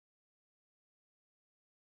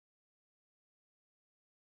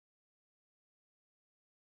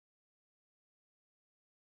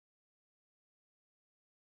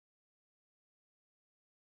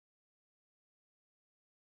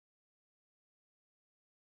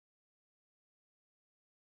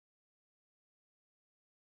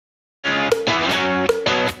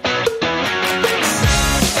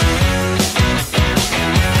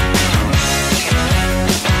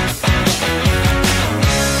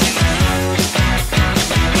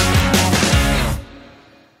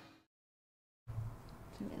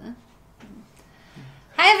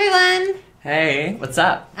everyone. Hey, what's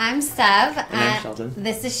up? I'm Steph. And I'm Sheldon.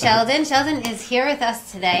 This is Sheldon. Sheldon is here with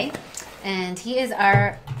us today, and he is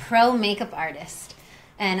our pro makeup artist.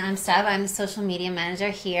 And I'm Steph. I'm the social media manager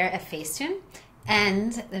here at Facetune,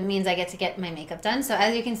 and that means I get to get my makeup done. So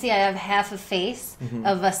as you can see, I have half a face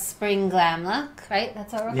of a spring glam look, right?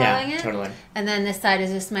 That's what we're calling it? Yeah, totally. And then this side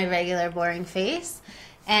is just my regular boring face.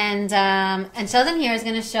 And Sheldon here is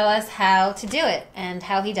going to show us how to do it and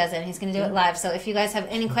how he does it. And he's going to do it live. So if you guys have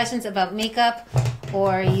any questions about makeup,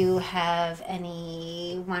 or you have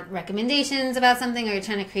want recommendations about something, or you're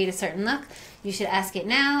trying to create a certain look, you should ask it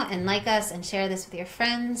now and like us and share this with your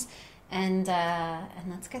friends. And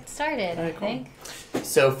let's get started. Very I think. Cool.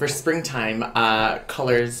 So for springtime,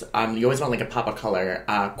 colors, you always want like a pop of color.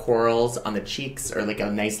 Corals on the cheeks, or like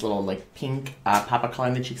a nice little like pink pop of color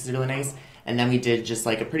on the cheeks is really nice. And then we did just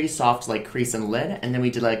like a pretty soft like crease and lid, and then we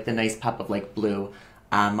did like the nice pop of like blue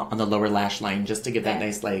on the lower lash line just to give that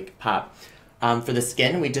nice like pop. For the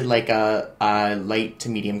skin, we did like a light to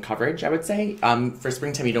medium coverage, I would say. For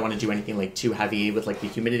springtime, you don't want to do anything like too heavy with like the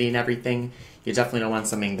humidity and everything. You definitely don't want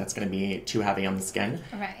something that's going to be too heavy on the skin.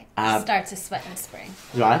 Right. Start to sweat in spring.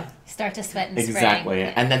 What? Start to sweat in spring. Exactly.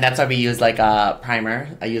 Yeah. And then that's why we use like a primer.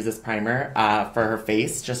 I use this primer for her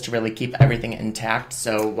face just to really keep everything intact.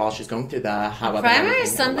 So while she's going through the hot weather. Primer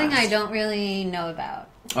is something I don't really know about.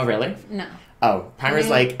 Oh, really? No. Oh, primer is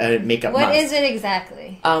like a makeup must. What is it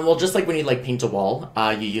exactly? Well, just like when you like paint a wall,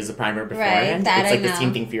 you use a primer beforehand. Right, it's like the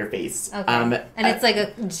same thing for your face. Okay. And it's like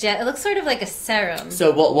a jet. It looks sort of like a serum.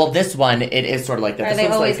 So, well, this one it is sort of like that. Are this they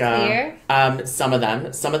one's always clear? Some of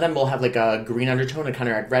them will have like a green undertone to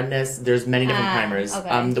counteract redness. There's many different primers.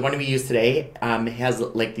 Okay. The one we use today has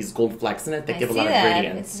like these gold flecks in it that give a lot of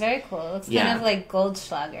radiance. It's very cool. It looks kind of like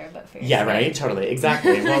Goldschlager, but for your skin. Right, totally,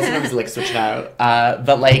 exactly. Well, sometimes like switch it out,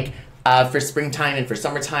 but like. For springtime and for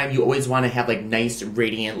summertime, you always want to have like nice,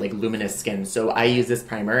 radiant, like luminous skin. So I use this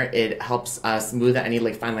primer. It helps smooth out any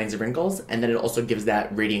like fine lines or wrinkles, and then it also gives that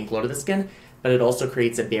radiant glow to the skin. But it also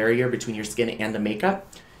creates a barrier between your skin and the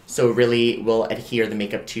makeup, so it really will adhere the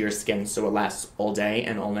makeup to your skin, so it lasts all day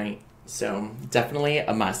and all night. So definitely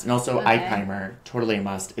a must, and also eye primer, totally a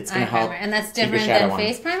must. It's going to help. And that's different than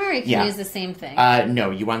face primer. Or you can use the same thing. No,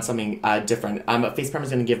 you want something different. Face primer is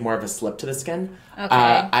going to give more of a slip to the skin. Okay.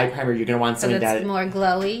 Eye primer, you're going to want something that's more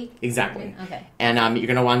glowy. Exactly. Okay. And you're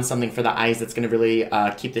going to want something for the eyes that's going to really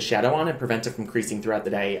keep the shadow on and prevent it from creasing throughout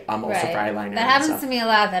the day. Also for eyeliner. That happens to me a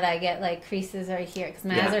lot. That I get like creases right here because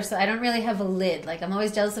my eyes are so. I don't really have a lid. Like I'm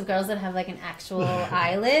always jealous of girls that have like an actual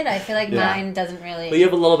eyelid. I feel like mine doesn't really. Well, you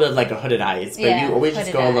have a little bit of like a hooded eyes, but you always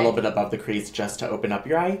just go a little bit above the crease just to open up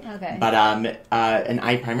your eye. Okay. But an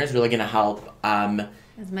eye primer is really going to help.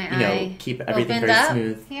 Is my eye keep everything very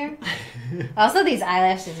smooth here? Also, these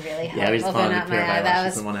eyelashes really help we just open up my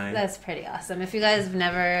eye. That's pretty awesome. If you guys have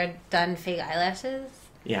never done fake eyelashes,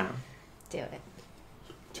 do it.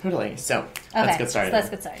 Totally. So let's get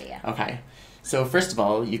started. Yeah. Okay. So first of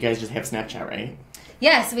all, you guys just have Snapchat, right?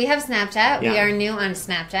 Yes, we have Snapchat. Yeah. We are new on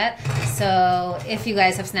Snapchat. So if you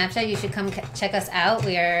guys have Snapchat, you should come check us out.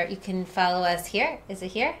 You can follow us here. Is it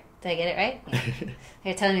here? Did I get it right? Yeah.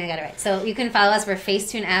 You're telling me I got it right. So you can follow us for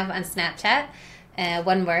Facetune app on Snapchat,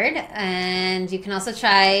 one word. And you can also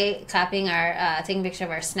try copying taking a picture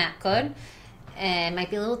of our Snap code. It might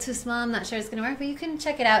be a little too small. I'm not sure it's going to work, but you can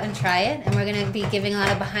check it out and try it. And we're going to be giving a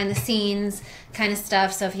lot of behind-the-scenes kind of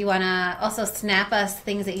stuff. So if you want to also snap us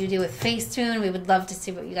things that you do with Facetune, we would love to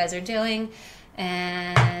see what you guys are doing.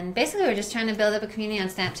 And basically, we're just trying to build up a community on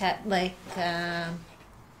Snapchat, like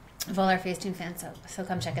of all our Facetune fans. So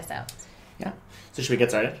come check us out. Yeah. So should we get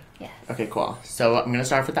started? Yes. Okay, cool. So I'm going to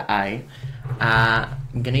start with the eye.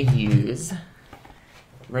 I'm going to use...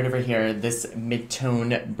 right over here, this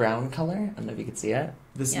mid-tone brown color. I don't know if you can see it.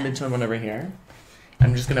 This mid-tone one over here.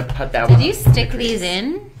 I'm just gonna put that one. Did you stick these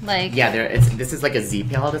in? Like this is like a Z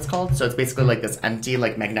palette. It's called. So it's basically like this empty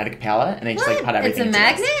like magnetic palette, and I just like put everything. It's a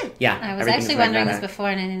magnet. This. Yeah, I was actually wondering this before,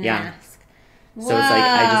 and I didn't ask. So it's like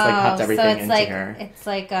I just like popped everything into here. It's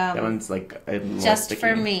like that one's like a just sticky.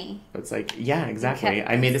 for me. It's like exactly.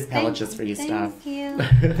 I made this palette just for you, stuff. Thank you,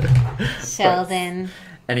 Sheldon.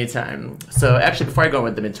 Anytime. So actually, before I go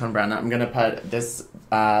with the mid-tone brown, I'm gonna put this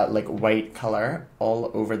like white color all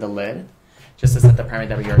over the lid, just to set the primer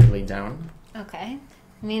that we already laid down. Okay. In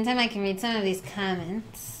the meantime, I can read some of these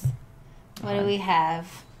comments. What do we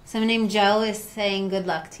have? Someone named Joe is saying good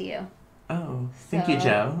luck to you. Oh, thank you,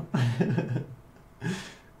 Joe.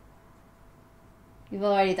 You've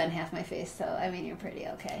already done half my face, so I mean, you're pretty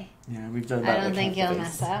okay. Yeah, we've done about I don't think you'll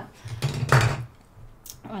mess up.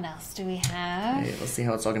 What else do we have? Okay, let's see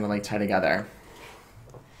how it's all going to like tie together.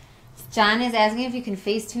 John is asking if you can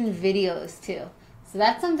Facetune videos too. So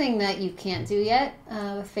that's something that you can't do yet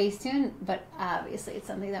with Facetune, but obviously it's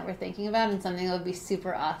something that we're thinking about and something that would be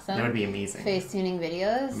super awesome. That would be amazing. Facetuning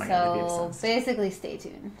videos. Oh my God, I'd be so obsessed. basically, stay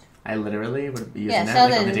tuned. I literally would be using that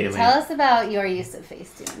Sheldon, like, on the daily. tell us about your use of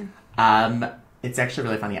Facetune. It's actually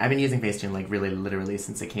really funny. I've been using Facetune like really literally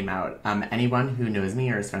since it came out. Anyone who knows me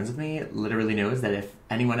or is friends with me literally knows that if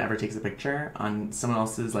anyone ever takes a picture on someone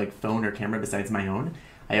else's like phone or camera besides my own,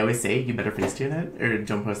 I always say you better Facetune it or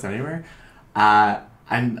don't post it anywhere.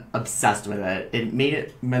 I'm obsessed with it. It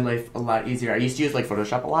made my life a lot easier. I used to use like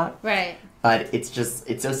Photoshop a lot. Right. But it's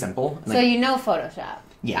so simple. So you know Photoshop.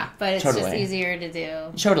 Yeah, but it's totally. just easier to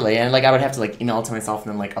do. Totally, and like I would have to like email it to myself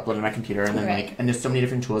and then like upload it to my computer and then Right. like and there's so many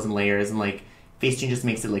different tools and layers and like Facetune just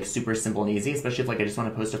makes it like super simple and easy, especially if like I just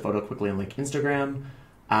want to post a photo quickly on like Instagram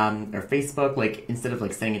or Facebook. Like instead of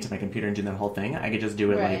like sending it to my computer and doing that whole thing, I could just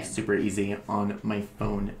do it Right. like super easy on my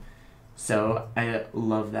phone. So I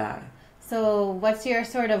love that. So what's your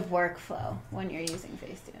sort of workflow when you're using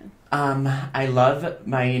Facetune? I love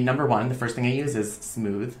my number one. The first thing I use is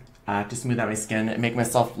smooth. To smooth out my skin and make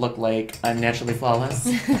myself look like I'm naturally flawless.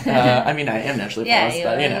 I mean, I am naturally flawless,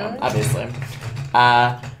 but you know, obviously.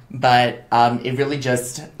 But it really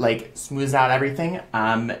just like smooths out everything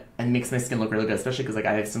and makes my skin look really good, especially because like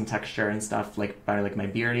I have some texture and stuff like by like my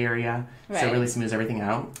beard area, Right. so it really smooths everything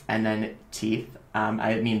out. And then teeth.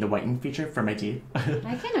 I mean the whiten feature for my teeth.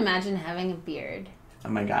 I can't imagine having a beard. Oh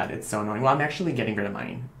my god, it's so annoying. Well, I'm actually getting rid of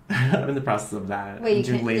mine. I'm in the process of that. Wait,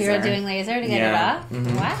 you're doing laser to get it off?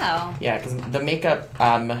 Mm-hmm. Wow. Yeah, because the makeup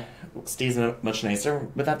stays much nicer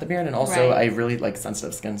without the beard, and also I really like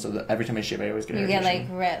sensitive skin, so that every time I shave, I always get you irritation.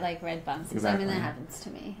 get like red bumps. Exactly. I mean, that happens to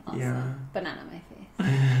me also, Yeah. but not on my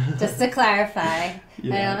face. Just to clarify.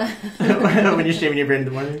 Yeah. When you're shaving your beard in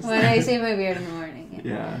the morning. When I shave my beard in the morning.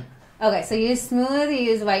 Yeah. Okay, so you use smooth, you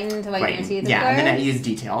use whiten to whiten your teeth. Yeah, and then I use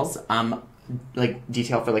details. Like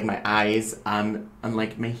detail for like my eyes, on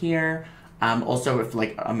like my hair. Also if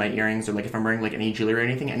like on my earrings or like if I'm wearing like any jewelry or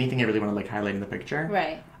anything I really want to like highlight in the picture.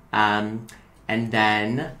 Right. And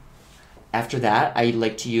then after that, I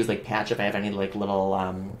like to use like patch if I have any like little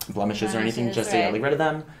blemishes or anything, just to get rid of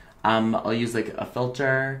them. I'll use like a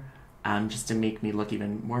filter, just to make me look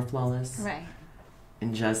even more flawless. Right.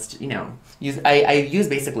 And just I use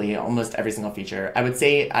basically almost every single feature. I would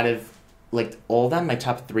say out of like all of them, my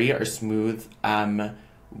top 3 are smooth,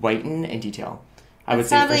 whiten, and detail. I would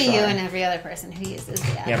say for probably sure. you and every other person who uses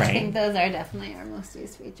the app. Yeah, right. I think those are definitely our most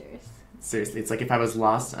used features. Seriously, it's like if I was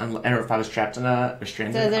lost or if I was trapped on or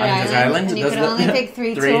stranded on a desert desert island, and you those could are only pick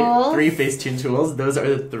 3 tools. 3 Facetune tools. Those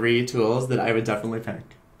are the 3 tools that I would definitely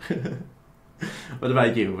pick. What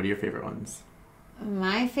about you? What are your favorite ones?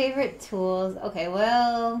 My favorite tools, okay,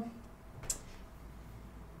 well,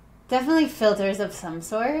 definitely filters of some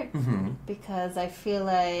sort, because I feel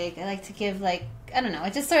like I like to give like, I don't know,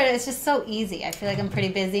 it's just so easy. I feel like I'm pretty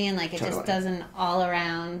busy and like it just does an all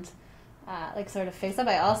around like sort of fix up.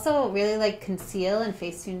 I also really like conceal and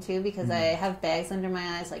Facetune too, because I have bags under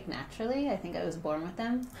my eyes like naturally. I think I was born with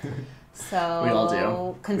them. So we all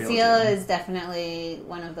do. Conceal is definitely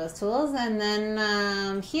one of those tools, and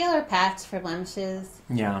then heal or patch for blemishes.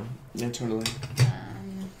 Yeah, totally.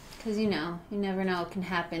 Because you never know what can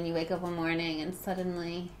happen. You wake up one morning and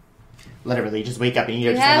suddenly, literally, you just wake up and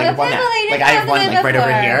you just have have like one like I have one like right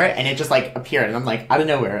over here, and it just like appeared, and I'm like out of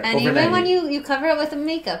nowhere. And even when you cover it with the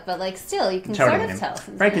makeup, but like still, you can sort of tell.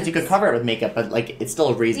 Sometimes. Right, because you could cover it with makeup, but like it's still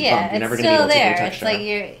a raised bump. You're never it's gonna still be able to there. get the texture. It's like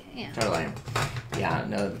you're Totally. Yeah,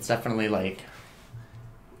 no, it's definitely like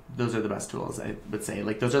those are the best tools. I would say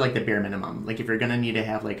like those are like the bare minimum. Like if you're gonna need to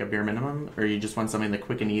have like a bare minimum, or you just want something like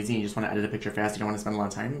quick and easy, and you just want to edit a picture fast, you don't want to spend a lot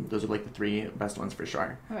of time. Those are like the 3 best ones for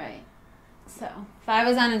sure. Right. So, if I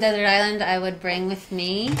was on a desert island, I would bring with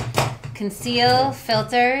me conceal,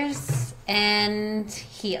 filters, and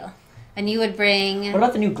heal. And you would bring... What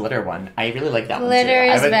about the new glitter one? I really like that one too. Glitter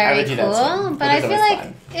is very do cool, that too. but I Glitter's feel like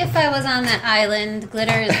fun. if I was on that island,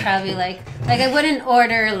 glitter is probably like I wouldn't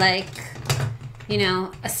order like,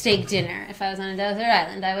 a steak dinner if I was on a desert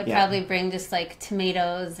island. I would probably bring just like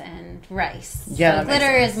tomatoes and rice. Yeah, so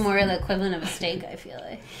glitter is more the equivalent of a steak, I feel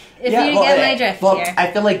like. If yeah, you get my drift here.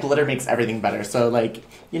 I feel like glitter makes everything better. So like,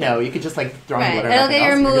 you could just like throw on glitter. It'll get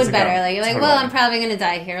your mood better. Like you're like, totally. well, I'm probably gonna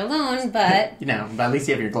die here alone, but but at least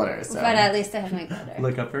you have your glitter. So. But at least I have my glitter.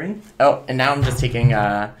 Look up for me. Oh, and now I'm just taking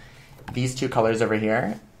these 2 colors over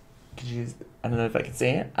here. I don't know if I can see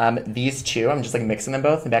it. These 2, I'm just like mixing them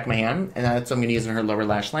both in the back of my hand, and that's what I'm gonna use in her lower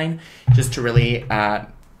lash line, just to really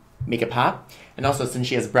make it pop. And also, since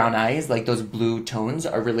she has brown eyes, like those blue tones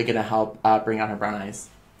are really gonna help bring out her brown eyes,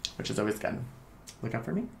 which is always good. Look up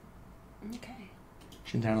for me. Okay.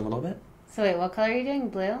 Chin down a little bit. So wait, what color are you doing?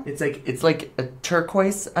 Blue? It's like a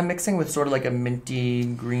turquoise I'm mixing with sort of like a minty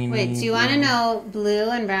green. Wait, do you want to know blue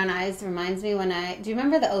and brown eyes reminds me when do you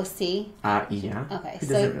remember the OC? Yeah. Okay,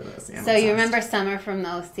 so you remember Summer from the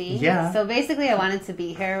OC? Yeah. So basically I wanted to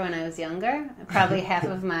be her when I was younger. Probably half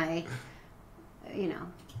of my,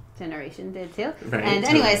 generation did too. Right, and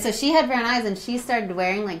anyway, so she had brown eyes and she started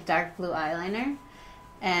wearing like dark blue eyeliner.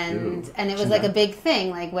 And it was like a big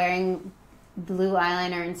thing, like wearing blue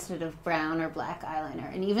eyeliner instead of brown or black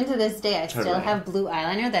eyeliner. And even to this day, I still have blue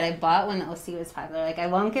eyeliner that I bought when the OC was popular. Like, I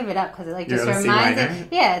won't give it up because it like just reminds me.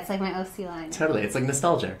 Yeah, it's like my OC liner. Totally. It's like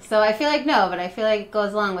nostalgic. So I feel like it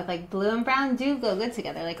goes along with like blue and brown do go good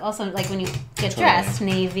together. Like also like when you get dressed,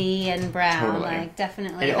 navy and brown, like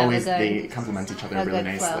definitely they complement each other really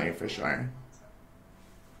nicely for sure.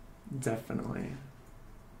 Definitely.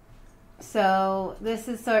 So this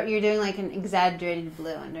is you're doing like an exaggerated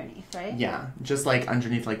blue underneath, right? Yeah, just like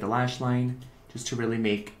underneath like the lash line, just to really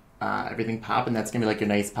make everything pop, and that's gonna be like a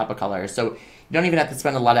nice pop of color. So you don't even have to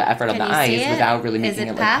spend a lot of effort on the eyes without really making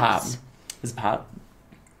it like pop. Is it pop?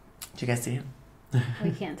 Do you guys see it?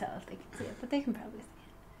 We can't tell if they can see it, but they can probably see it.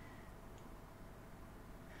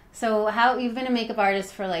 So you've been a makeup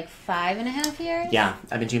artist for like 5.5 years? Yeah,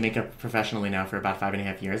 I've been doing makeup professionally now for about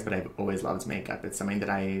 5.5 years, but I've always loved makeup. It's something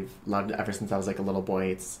that I've loved ever since I was like a little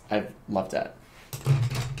boy. I've loved it.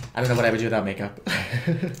 I don't know what I would do without makeup.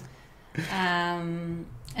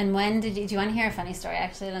 And when do you want to hear a funny story?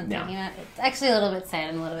 Actually, I'm thinking about it. It's actually a little bit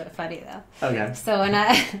sad and a little bit funny though. Okay. So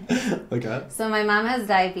Okay. So my mom has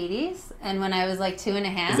diabetes, and when I was like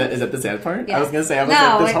 2.5. Is that the sad part? Yes. I was gonna say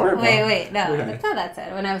that's horrible. Wait, no, it's not that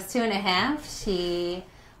sad. When I was 2.5, she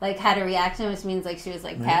like had a reaction, which means like she was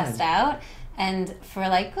like passed out. And for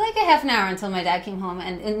like a half an hour until my dad came home,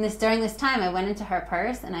 and during this time, I went into her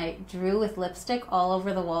purse and I drew with lipstick all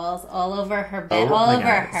over the walls, all over her bed, all over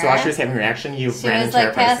her. So while she was having a reaction, she was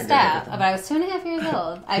like passed out. But I was 2.5 years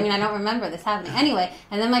old. I mean, I don't remember this happening. Anyway,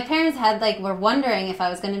 and then my parents were wondering if I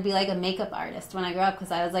was going to be like a makeup artist when I grew up,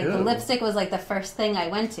 because I was like the lipstick was like the first thing I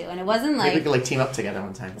went to, and it wasn't like maybe we could like team up together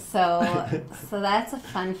one time. So that's a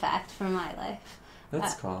fun fact from my life.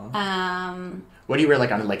 That's cool. What do you wear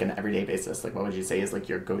like on like an everyday basis? Like, what would you say is like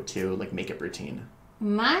your go-to like makeup routine?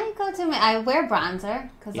 My go-to, I wear bronzer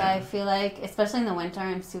because I feel like, especially in the winter,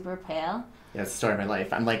 I'm super pale. Yeah, it's the story of my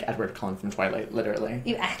life. I'm like Edward Cullen from Twilight, literally.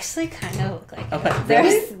 You actually kind of look like him.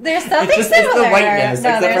 There's something similar. It's the whiteness.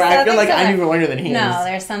 I feel like I'm even whiter than he is. No,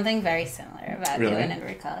 there's something very similar about you and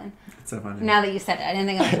Edward Cullen. It's so funny. Now that you said it, I didn't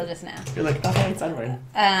think of it until just now. You're like, it's Edward.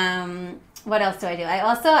 What else do I do?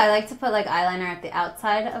 I like to put like eyeliner at the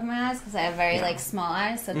outside of my eyes because I have very like small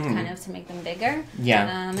eyes, so kind of to make them bigger.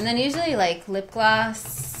 Yeah. And then usually like lip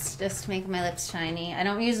gloss, just to make my lips shiny. I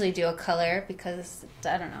don't usually do a color because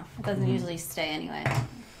I don't know, it doesn't usually stay anyway.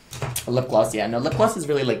 A lip gloss, yeah. No, lip gloss is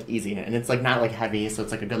really like easy, and it's like not like heavy, so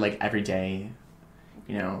it's like a good like everyday,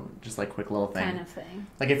 just like quick little thing. Kind of thing.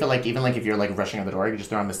 Like I feel like even like if you're like rushing out the door, you just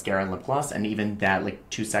throw on mascara and lip gloss, and even that like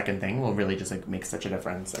 2-second thing will really just like make such a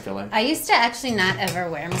difference. I feel like. I used to actually not ever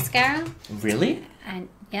wear mascara. Really?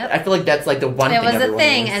 Yep. I feel like that's like the one thing. It was a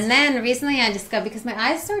thing, and then recently I discovered, because my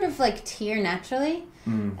eyes sort of like tear naturally,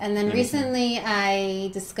 and then recently I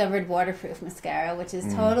discovered waterproof mascara, which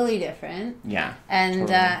is totally different. Yeah. And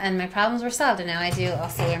totally. And my problems were solved, and now I do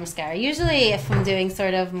also wear mascara. Usually, if I'm doing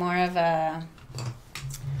sort of more of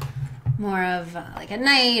like at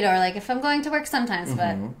night, or like if I'm going to work sometimes,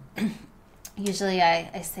 but usually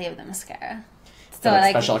I save the mascara. So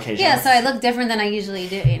like special occasions. Yeah, so I look different than I usually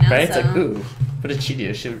do, Right? So, it's like, ooh, what did she do?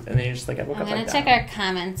 And then you're just like, I woke up like that. I'm going to check our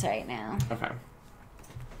comments right now. Okay.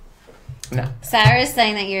 No. Sarah is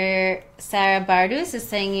saying that Sarah Bardus is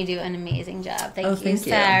saying you do an amazing job. Thank you,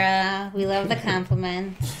 Sarah. We love the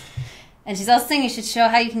compliments. And she's also saying you should show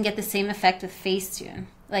how you can get the same effect with Facetune.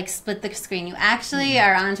 Like split the screen. You actually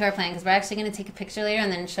are onto our plan, because we're actually going to take a picture later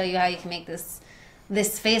and then show you how you can make this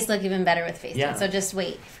face look even better with Facetune. Yeah. So just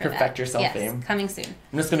wait for Perfect your selfie. Yes, coming soon.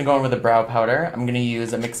 I'm just going to go in with a brow powder. I'm going to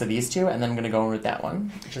use a mix of these two, and then I'm going to go in with that one,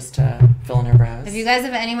 just to fill in her brows. If you guys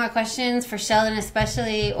have any more questions for Sheldon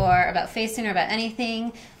especially, or about Facetune, or about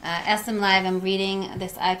anything, ask them live. I'm reading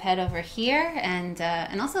this iPad over here, and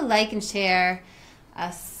also like and share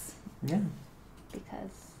us. Yeah.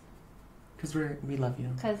 Because we love you.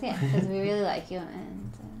 Because we really like you,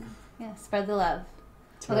 and spread the love.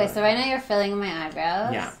 Okay, so right now you're filling my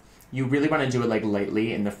eyebrows. Yeah. You really want to do it like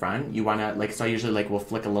lightly in the front. You want to like, so I usually like will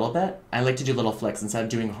flick a little bit. I like to do little flicks instead of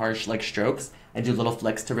doing harsh like strokes. I do little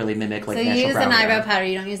flicks to really mimic like natural brow. So you use an eyebrow powder.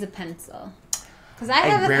 You don't use a pencil. Because I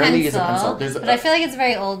have a pencil, use a pencil. But I feel like it's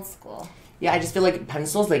very old school. Yeah, I just feel like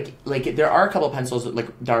pencils, like there are a couple of pencils like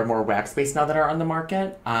that are more wax based now that are on the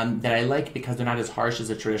market that I like because they're not as harsh as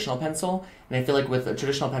a traditional pencil. And I feel like with a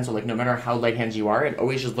traditional pencil, like no matter how light hands you are, it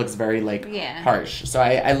always just looks very like harsh. So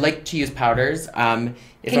I like to use powders. Can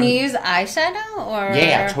you use eyeshadow or?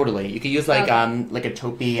 Yeah, totally. You could use like a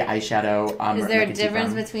taupey eyeshadow. Is there like a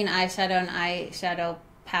difference between eyeshadow and eyeshadow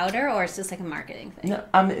powder, or it's just like a marketing thing? No,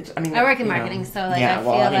 I mean, I work in marketing, so like yeah. I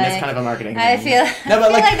feel it's kind of a marketing thing. I feel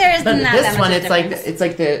like there is not that much difference. It's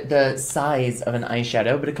like the size of an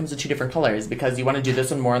eyeshadow, but it comes with 2 different colors because you want to do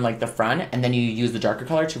this one more in like the front, and then you use the darker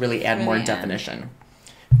color to really add more definition.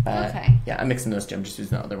 Okay. Yeah, I'm mixing those two. I'm just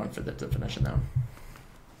using the other one for the definition though.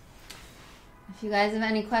 If you guys have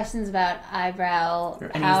any questions about eyebrow or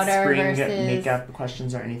powder any spring versus makeup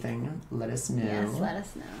questions or anything, let us know. Yes, let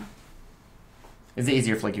us know. Is it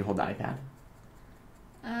easier if like you hold the iPad?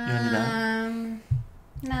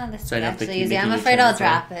 No, this so is actually easy. I'm afraid I'll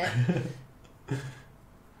drop it.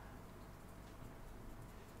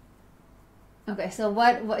 Okay, so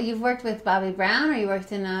what you've worked with Bobbi Brown, or you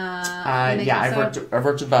worked in a I've worked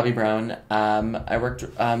with Bobbi Brown. I worked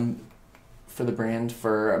for the brand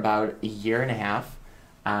for about a year and a half.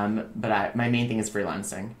 But my main thing is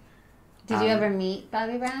freelancing. Did you ever meet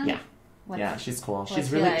Bobbi Brown? Yeah. Yeah, she's cool.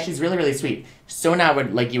 She's like? really sweet. So now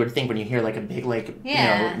you would think when you hear like a big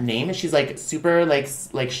name, and she's like super like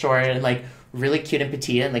short and like really cute and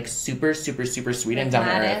petite and like super sweet and down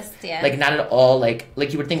to earth. Yeah. Like not at all like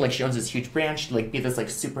you would think like she owns this huge brand. She'd like be this like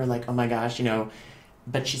super like oh my gosh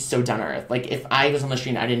but she's so down to earth. Like if I was on the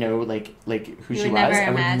street and I didn't know like who she was, I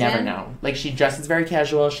would never know. Like she dresses very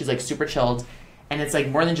casual. She's like super chilled, and it's like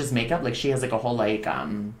more than just makeup. Like she has like a whole like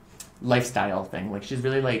lifestyle thing. Like she's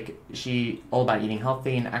really she all about eating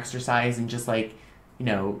healthy and exercise and just like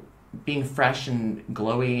being fresh and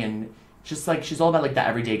glowy and just like she's all about like the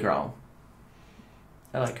everyday girl.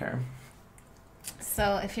 I like her.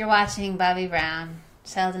 So if you're watching Bobbi Brown,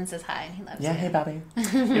 Sheldon says hi and he loves you. Yeah, hey Bobbi.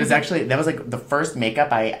 It was actually that was like the first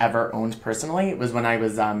makeup I ever owned personally. It was when I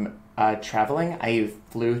was traveling. I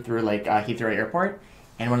flew through like Heathrow Airport,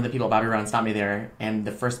 and one of the people Bobbi Brown stopped me there, and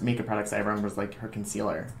the first makeup products I ever owned was like her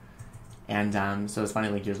concealer. And so it was funny,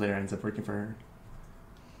 like years later I ended up working for her.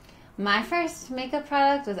 My first makeup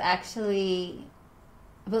product was actually...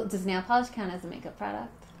 Does nail polish count as a makeup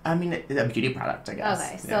product? I mean, a beauty product, I guess.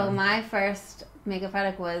 Okay, so my first makeup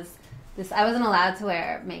product was this. I wasn't allowed to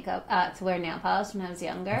wear makeup, to wear nail polish when I was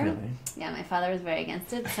younger. Really? Yeah, my father was very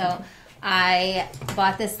against it. So I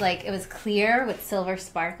bought this, it was clear with silver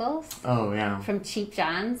sparkles. Oh, yeah. From Cheap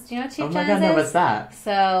John's. Do you know what Cheap John's is? Oh, my God, no, what's that?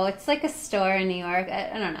 So it's like a store in New York.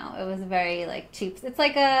 I don't know. It was very, cheap. It's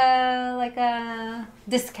like a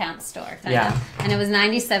discount store. Yeah. And it was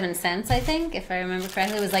 97 cents, I think, if I remember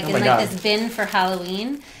correctly. It was, in this bin for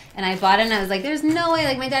Halloween. And I bought it, and I was like, there's no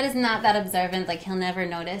way. My dad is not that observant. He'll never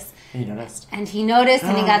notice. And you noticed. And he noticed,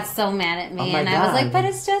 and he got so mad at me. And I was like, but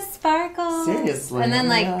it's just sparkles. Seriously? And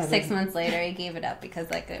then, 6 months later, he gave it up because,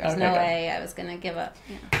 there was no way I was going to give up.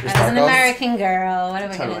 I was sparkles? an American girl. What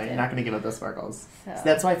am I going to do? Totally. You're not going to give up those sparkles. So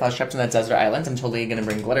that's why if I was trapped on that desert island, I'm totally going to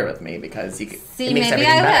bring glitter with me because it makes maybe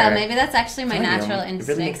everything I better. will. Maybe that's actually my natural instinct.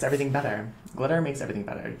 It really makes everything better. Glitter makes everything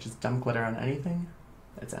better. Just dump glitter on anything.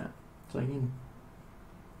 That's it. That's what I mean.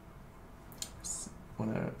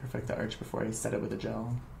 Want to perfect the arch before I set it with a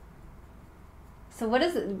gel. So what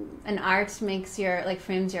is an arch makes your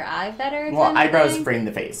frames your eye better? Well, eyebrows frame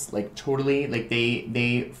the face totally.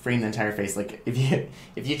 They frame the entire face.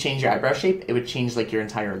 If you change your eyebrow shape, it would change your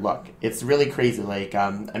entire look. It's really crazy. I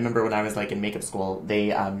remember when I was in makeup school, they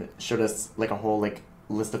showed us a whole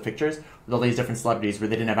list of pictures with all these different celebrities where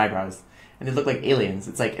they didn't have eyebrows. And they look like aliens.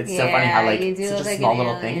 It's so funny how such a small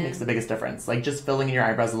little thing makes the biggest difference. Just filling in your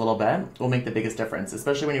eyebrows a little bit will make the biggest difference,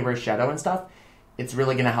 especially when you wear shadow and stuff. It's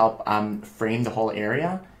really going to help frame the whole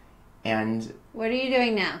area. And what are you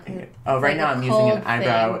doing now? Right now I'm using an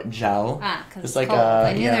eyebrow gel. Because it's cold.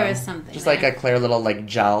 I knew there was something. Just a clear little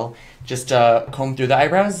gel, just to comb through the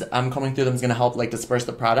eyebrows. Combing through them is going to help disperse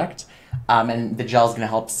the product. And the gel is going to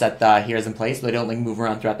help set the hairs in place so they don't move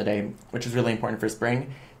around throughout the day, which is really important for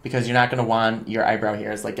spring. Because you're not going to want your eyebrow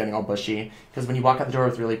hairs getting all bushy. Because when you walk out the door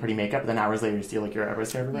with really pretty makeup, then hours later you see your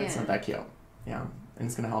eyebrows hair everywhere. It's not that cute. Yeah, and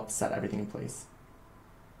it's going to help set everything in place.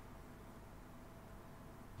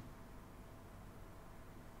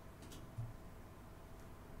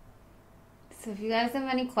 So if you guys have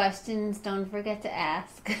any questions, don't forget to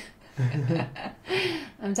ask.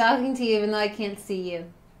 I'm talking to you even though I can't see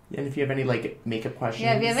you. And if you have any makeup questions.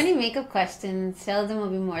 Yeah, if you have any makeup questions, Sheldon will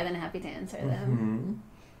be more than happy to answer them. Mm-hmm.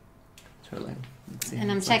 Totally. And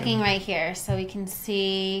I'm checking right here so we can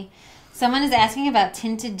see. Someone is asking about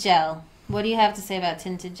tinted gel. What do you have to say about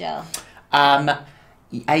tinted gel?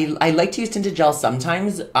 I like to use tinted gel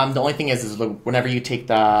sometimes. The only thing is whenever you take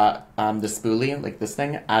the spoolie, like this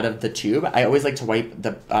thing, out of the tube, I always like to wipe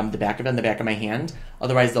the back of it on the back of my hand.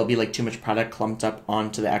 Otherwise, there'll be like too much product clumped up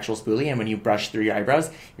onto the actual spoolie, and when you brush through your eyebrows,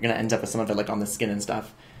 you're gonna end up with some of it like on the skin and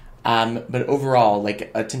stuff. But overall,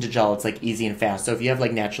 like a tinted gel, it's like easy and fast. So if you have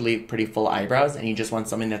like naturally pretty full eyebrows and you just want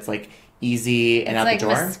something that's like easy and out the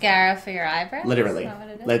door, like mascara for your eyebrows. Literally,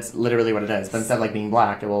 that's literally what it is. But instead of like being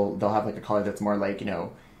black, they'll have like a color that's more like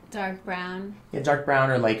dark brown. Yeah, dark brown,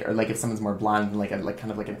 or like if someone's more blonde, like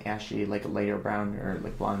kind of like an ashy, like a lighter brown or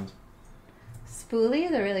like blonde. Spoolie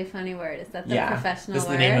is a really funny word. Is that the professional word?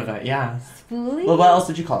 That's the name of it, yeah. Spoolie? Well, what else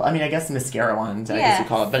would you call it? I mean, I guess mascara wand, I guess you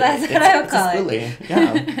call it. But that's what I would call it. Spoolie,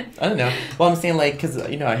 yeah. I don't know. Well, I'm saying like, because,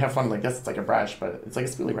 I have fun like this. It's like a brush, but it's like a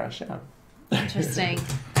spoolie brush, yeah. Interesting.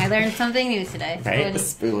 I learned something new today. Right? The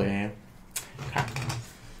spoolie. Okay.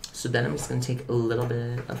 So then I'm just going to take a little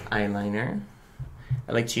bit of eyeliner.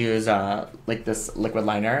 I like to use like this liquid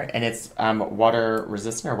liner, and it's water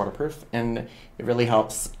resistant or waterproof, and it really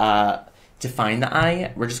helps define the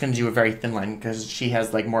eye. We're just going to do a very thin line because she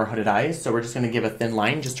has like more hooded eyes, so we're just going to give a thin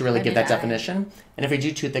line just to really give that definition. And if we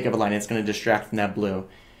do too thick of a line, it's going to distract from that blue.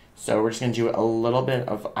 So we're just going to do a little bit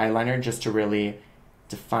of eyeliner just to really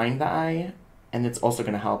define the eye, and it's also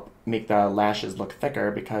going to help make the lashes look thicker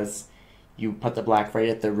because you put the black right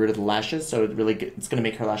at the root of the lashes, so it's going to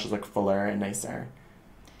make her lashes look fuller and nicer.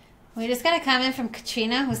 We just got a comment from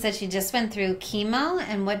Katrina who said she just went through chemo,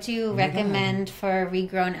 and what do you recommend for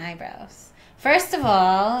regrown eyebrows? First of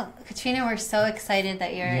all, Katrina, we're so excited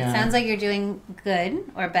that it sounds like you're doing good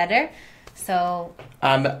or better. So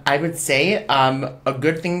I would say a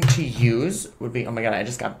good thing to use would be, oh my god, I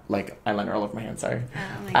just got like eyeliner all over my hand, sorry.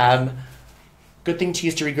 Oh my god. Good thing to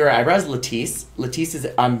use to regrow eyebrows, Latisse. Latisse is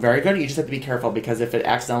very good. You just have to be careful because if it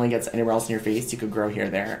accidentally gets anywhere else in your face, you could grow hair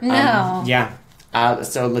there. No. Yeah.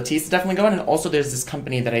 So Latisse is definitely going, and also there's this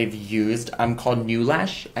company that I've used called New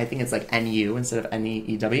Lash. I think it's like NU instead of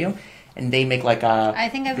NEEW, and they make like a I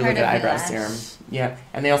think I've heard of eyebrow serum. Yeah,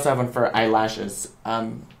 and they also have one for eyelashes.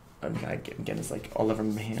 Oh my god, again, it's like all over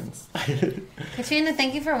my hands. Katrina,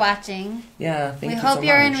 thank you for watching. Yeah, thank you so much. We hope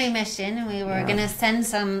you're in remission, and we were gonna send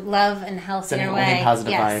some love and health your way. Only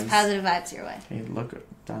positive vibes. Yes, positive vibes your way. Okay, look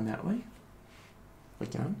down that way.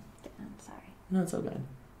 Look down. I'm sorry. No, it's all good.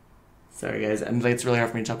 Sorry, guys. It's really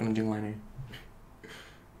hard for me to talk when I'm doing liner.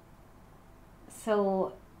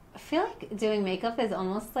 So, I feel like doing makeup is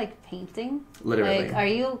almost like painting. Literally. Like, are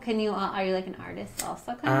you like an artist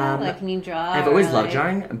also, kind of? Like, can you draw? I've always loved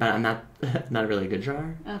drawing, but I'm not a really good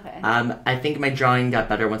drawer. Okay. I think my drawing got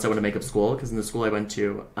better once I went to makeup school, because in the school I went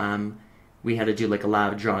to, we had to do like a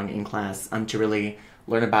lot of drawing in class to really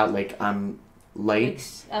learn about like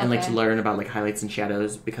light and like to learn about like highlights and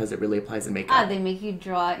shadows, because it really applies in makeup. They make you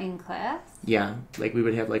draw in class? Yeah, like we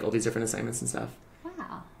would have like all these different assignments and stuff.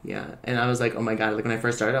 Wow. Yeah, and I was like, oh my god, like when I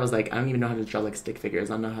first started, I was like, I don't even know how to draw like stick figures.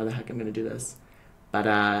 I don't know how the heck I'm gonna do this. But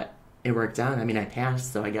it worked out. I mean, I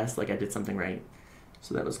passed, so I guess like I did something right.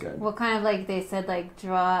 So that was good. What kind of like they said like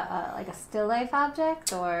draw like a still life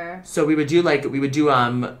object, or? So we would do like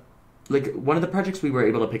one of the projects we were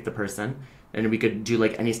able to pick the person, and we could do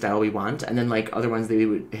like any style we want, and then like other ones they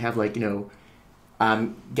would have like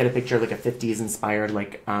get a picture of like a 50s inspired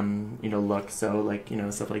like look, so like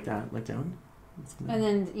stuff like that, like down. And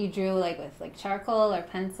then you drew like with like charcoal or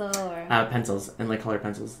pencil or pencils and like color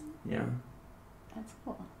pencils. Yeah, that's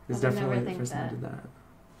cool. It was definitely the first time I did that.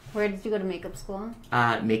 Where did you go to makeup school?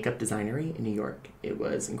 Makeup Designery in New York. It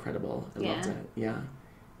was incredible. I loved it. Yeah,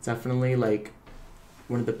 it's definitely like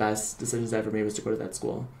one of the best decisions I ever made was to go to that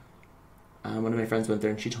school. One of my friends went there,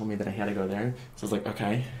 and she told me that I had to go there. So I was like,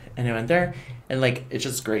 okay. And I went there, and, like, it's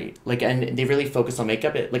just great. Like, and they really focus on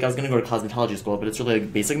makeup. I was going to go to cosmetology school, but it's really,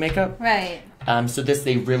 like, basic makeup. Right. So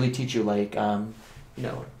they really teach you, like,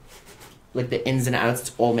 like, the ins and outs.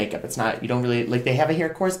 It's all makeup. It's not, you don't really, like, they have a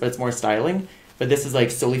hair course, but it's more styling. But this is, like,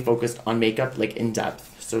 solely focused on makeup, like, in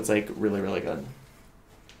depth. So it's, like, really, really good.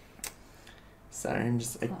 Sorry, I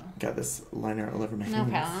got this liner all over my hands. No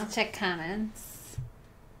problem. I'll check comments.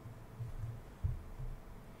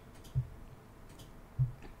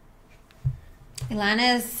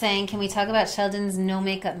 Ilana is saying, can we talk about Sheldon's no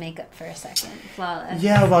makeup for a second? Flawless.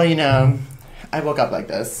 Yeah, well, I woke up like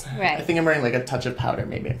this. Right. I think I'm wearing like a touch of powder,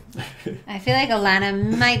 maybe. I feel like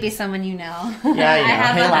Ilana might be someone you know. Yeah, I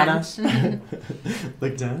have hey, a Ilana. hunch.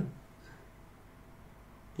 Look down.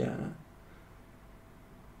 Yeah.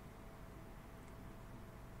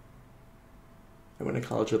 I went to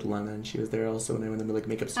college with Ilana, and she was there also when I went into like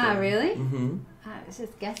makeup school. Ah, really? Mm-hmm. I was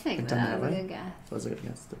just guessing, but that that was way? a good guess. That was a good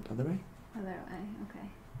guess. The other way? Other way, okay.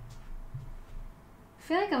 I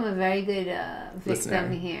feel like I'm a very good victim Listener.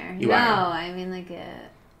 here. You no, are. I mean like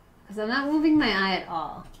because I'm not moving my eye at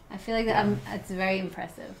all. I feel like it's very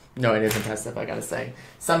impressive. No, it is impressive, I gotta say.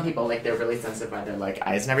 Some people, like, they're really sensitive by their, like,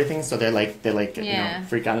 eyes and everything, so they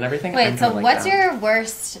freak out and everything. Wait, so what's your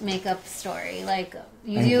worst makeup story? Like,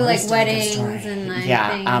 you do, like, weddings and, like,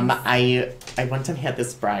 things. I one time had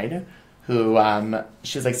this bride who,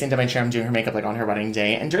 she was, like, sitting down my chair, I'm doing her makeup, like, on her wedding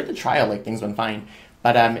day, and during the trial, like, things went fine.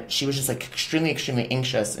 But she was just like extremely, extremely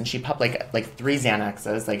anxious, and she popped like 3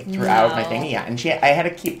 Xanaxes like throughout my thing. Yeah, and I had to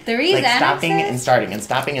keep 3 like Xanaxes? stopping and starting and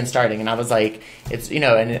stopping and starting, and I was like, it's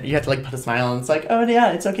and you have to like put a smile, and it's like, oh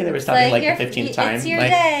yeah, it's okay. They were stopping like the 15th time. It's your like,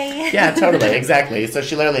 day. Yeah, totally, exactly. So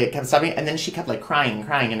she literally kept stopping, and then she kept like crying,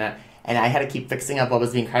 and I had to keep fixing up what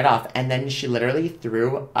was being cried off, and then she literally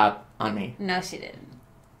threw up on me. No, she didn't.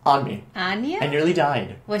 On me. On you? I nearly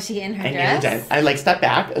died. Was she in her I dress? nearly died. I like stepped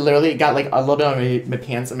back. Literally got like a little bit on my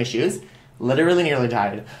pants and my shoes. Literally nearly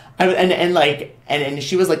died. And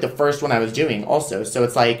she was like the first one I was doing also. So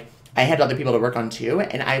it's like I had other people to work on too.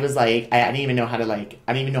 And I was like, I didn't even know how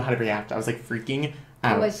to react. I was like freaking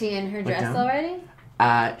out. Was she in her dress already?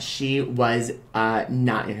 She was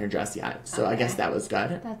not in her dress yet. So okay. I guess that was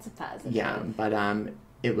good. That's a positive. Yeah, but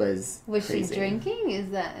it was crazy. She drinking?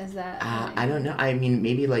 Is that I don't know. I mean,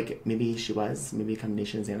 maybe she was. Maybe a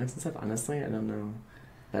combination of Xanax and stuff. Honestly, I don't know.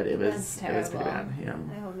 But it was pretty bad. Yeah.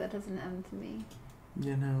 I hope that doesn't happen to me.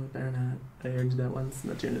 Yeah, no, it better not. I already did that once.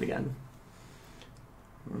 Not doing it again.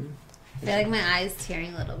 I feel like my eye's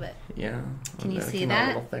tearing a little bit. Yeah. Can you see that? A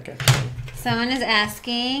little thick, actually. Someone is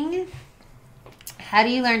asking, how do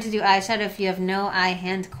you learn to do eyeshadow if you have no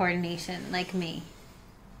eye-hand coordination, like me?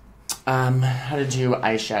 How to do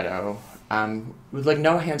eyeshadow. With like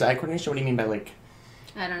no hand-eye coordination. What do you mean by like?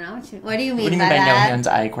 I don't know. What do you mean? What do you mean by no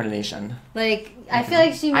hand-eye coordination? Like I feel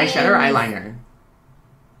like she means eyeshadow or eyeliner.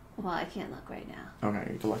 Well, I can't look right now.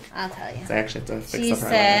 Okay, you can look. I'll tell you. So I actually have to fix she up her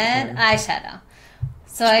said eyeshadow.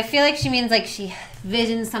 So I feel like she means like she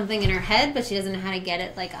visions something in her head, but she doesn't know how to get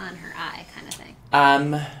it like on her eye, kind of thing.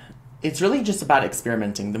 It's really just about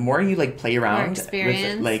experimenting. The more you like play around, more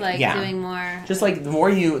experience, with, like doing more. Just like the more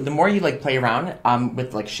you like play around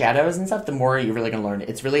with like shadows and stuff, the more you're really gonna learn.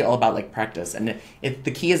 It's really all about like practice, and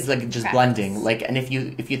the key is like just blending. Like, and if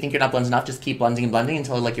you think you're not blending enough, just keep blending and blending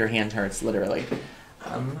until like your hand hurts, literally.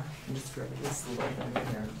 I'm just grabbing this little thing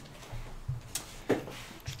here.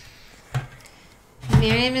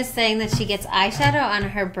 Miriam is saying that she gets eyeshadow on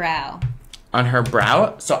her brow. On her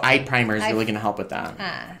brow? So eye primer is really going to help with that.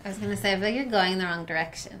 I was going to say, I feel like you're going in the wrong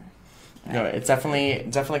direction. Right. No, it's definitely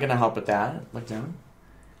going to help with that. Look down.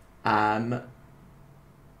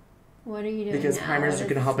 What are you doing because now? primers are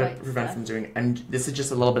going to help it prevent from doing... And this is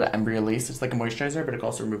just a little bit of Embryolisse. It's like a moisturizer, but it can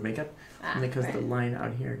also remove makeup. And because the line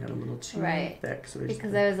out here got a little too thick. So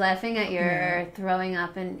because I was laughing at your throwing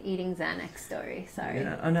up and eating Xanax story. Sorry.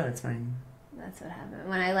 Yeah. Oh, no, it's fine. That's what happened.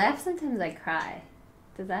 When I laugh, sometimes I cry.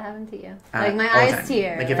 Does that happen to you? Like my eyes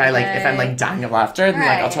tear. Like if I'm like dying of laughter, then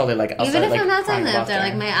like I'll totally like I'll even start, if I'm like, not dying of laughter,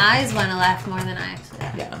 like my eyes want to laugh more than I actually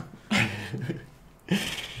laugh. Yeah.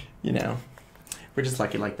 You know, we're just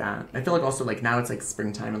lucky like that. I feel like also like now it's like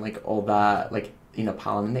springtime and like all the like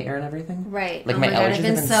pollen in the air and everything. Right. Like my allergies have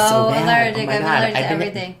been so bad. allergic. I'm allergic to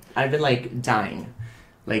everything. I've been like dying.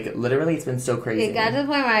 Like literally, it's been so crazy. It got to the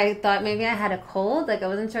point where I thought maybe I had a cold. Like I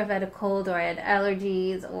wasn't sure if I had a cold or I had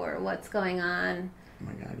allergies or what's going on. Oh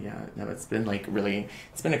my god, yeah. No, it's been like really,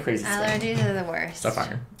 it's been a crazy allergies spring. Are the worst. So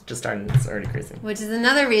far. Just started, it's already crazy. Which is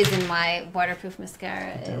another reason why waterproof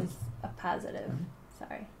mascara is a positive. Mm-hmm.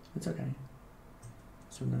 Sorry. It's okay.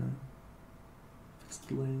 So now, fix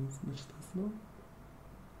the line as much as possible.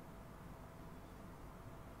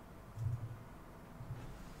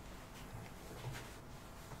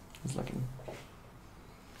 Just looking.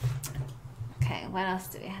 Okay, what else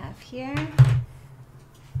do we have here?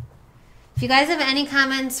 If you guys have any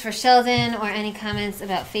comments for Sheldon or any comments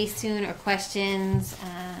about Facetune or questions,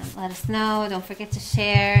 let us know. Don't forget to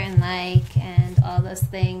share and like and all those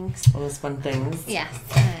things. All those fun things. Yes.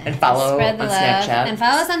 And follow on Snapchat. And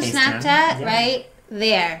follow us on Snapchat right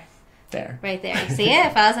there. There. Right there. You see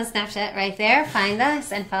it? Follow us on Snapchat right there. Find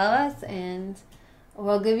us and follow us, and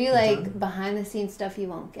we'll give you like behind the scenes stuff you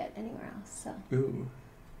won't get anywhere else. So. Ooh.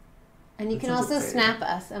 And you can also snap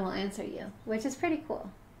us and we'll answer you, which is pretty cool.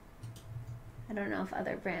 I don't know if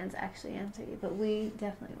other brands actually answer you, but we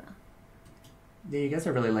definitely will. Yeah, you guys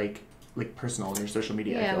are really like personal on your social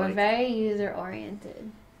media. Yeah, we're very user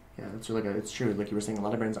oriented. Yeah, that's really good. It's true. Like you were saying, a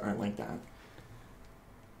lot of brands aren't like that.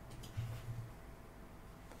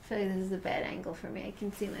 I feel like this is a bad angle for me. I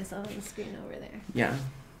can see myself on the screen over there. Yeah,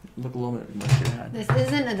 look a little bit more to your head. This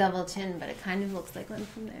isn't a double chin, but it kind of looks like one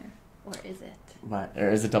from there. Or is it? What? Or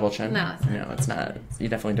is it double chin? No, it's not. No, it's not. You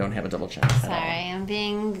definitely don't have a double chin. Sorry, I'm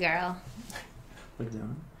being a girl. Look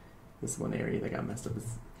down. This one area that got messed up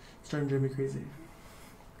is starting to drive me crazy.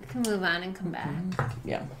 We can move on and come back.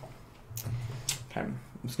 Yeah. Okay. I'm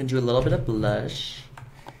just gonna do a little bit of blush.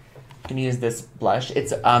 I'm gonna use this blush.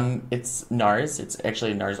 It's NARS. It's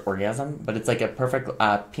actually NARS Orgasm, but it's like a perfect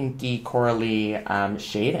pinky corally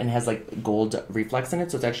shade, and has like gold reflex in it,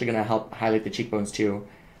 so it's actually gonna help highlight the cheekbones too,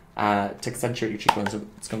 to accentuate your cheekbones. So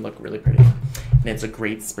it's gonna look really pretty, and it's a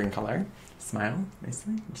great spring color. Smile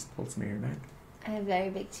nicely. Just pull some of your hair back. I have very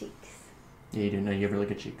big cheeks. Yeah, you do. No, you have really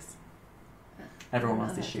good cheeks. Everyone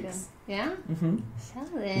wants these cheeks. Good. Yeah? Mm-hmm.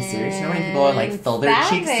 Sheldon. You serious? You know how many people like fill their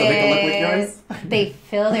cheeks so they can look like yours? They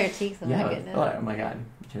fill their cheeks? Oh yeah. my goodness. Oh my god.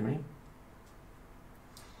 You kidding me?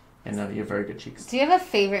 And no, you have very good cheeks. Do you have a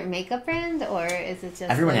favorite makeup brand, or is it just...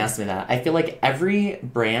 Everyone asks me that. I feel like every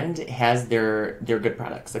brand has their good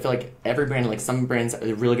products. I feel like every brand, like some brands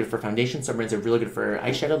are really good for foundation, some brands are really good for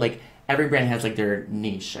eyeshadow. Like every brand has like their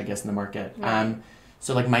niche, I guess, in the market. Right.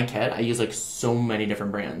 So like my kit, I use like so many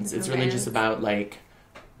different brands. It's really just about like,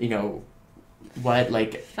 you know, what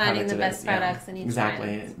like finding the best products in each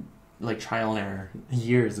exactly brand. Like trial and error,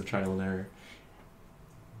 years of trial and error.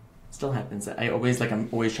 Still happens. I'm always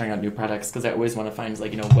trying out new products because I always want to find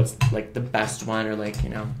like, you know, what's like the best one, or like, you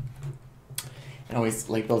know, and always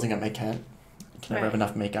like building up my kit. I can never have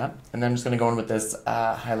enough makeup. And then I'm just gonna go in with this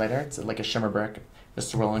highlighter. It's like a shimmer brick,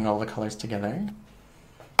 just rolling all the colors together.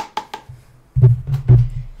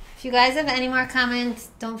 If you guys have any more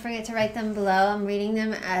comments, don't forget to write them below. I'm reading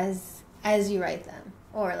them as you write them,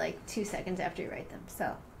 or like 2 seconds after you write them.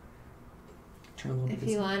 So if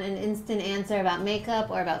you want an instant answer about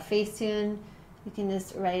makeup or about Facetune, you can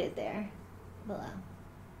just write it there below.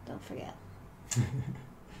 Don't forget.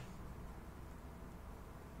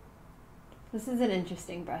 This is an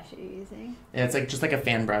interesting brush you're using. Yeah, it's like just like a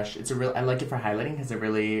fan brush. I like it for highlighting because it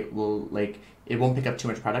really will like, it won't pick up too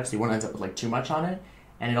much product, so you won't end up with like too much on it.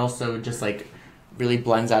 And it also just like really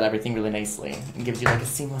blends out everything really nicely and gives you like a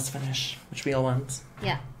seamless finish, which we all want.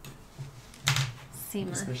 Yeah.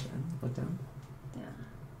 Seamless. Just push down, look down. Yeah.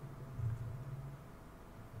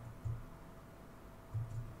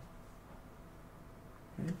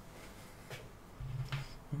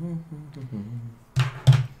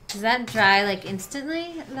 Does that dry like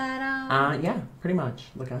instantly? Yeah, pretty much.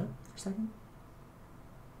 Look at it for a second.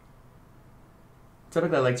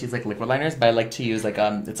 Typically, I like to use like liquid liners, but I like to use like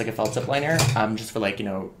it's like a felt tip liner, just for like, you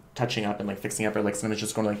know, touching up and like fixing up, or like sometimes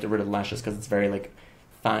just going to like get rid of the lashes because it's very like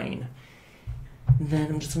fine. And then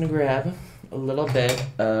I'm just gonna grab a little bit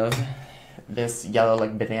of this yellow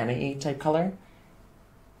like banana-y type color.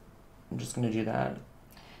 I'm just gonna do that.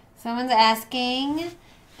 Someone's asking,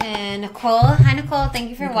 and Nicole, hi Nicole, thank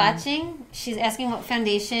you for watching. She's asking, what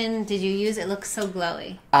foundation did you use? It looks so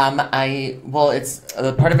glowy. It's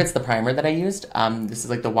part of it's the primer that I used. This is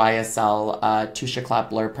like the YSL Touche Éclat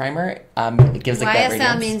Blur Primer. It gives like that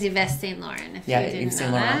radiance. YSL means Yves Saint Laurent. If you didn't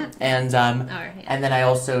know Laurent. that. And then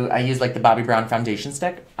I use like the Bobbi Brown foundation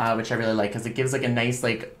stick, which I really like because it gives like a nice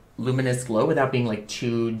like luminous glow without being like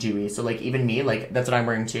too dewy. So like even me, like that's what I'm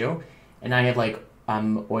wearing too, and I have like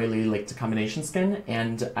oily like combination skin,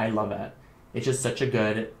 and I love it. It's just such a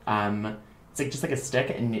good it's like just like a stick,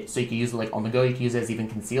 and so you can use it like on the go. You can use it as even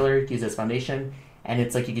concealer, you can use it as foundation, and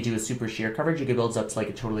it's like you could do a super sheer coverage. You could build it up to like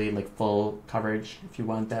a totally like full coverage if you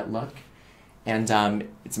want that look, and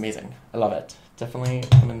it's amazing. I love it. Definitely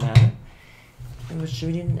come in that. And what should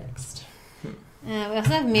we do next? We also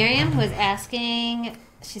have Miriam, who is asking.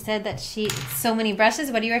 She said that so many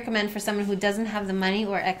brushes. What do you recommend for someone who doesn't have the money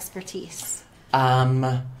or expertise?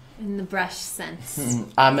 In the brush sense.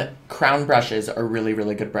 Crown brushes are really,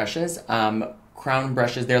 really good brushes. Crown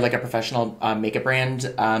brushes, they're like a professional makeup brand.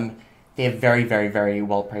 They have very, very, very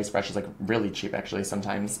well priced brushes, like really cheap actually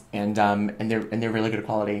sometimes, and they're really good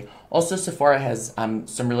quality. Also, Sephora has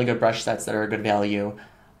some really good brush sets that are a good value.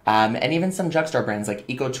 And even some drugstore brands like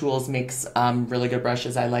Eco Tools makes really good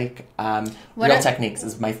brushes. I like Real Techniques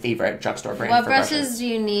is my favorite drugstore brand. What brushes do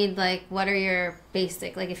you need? Like, what are your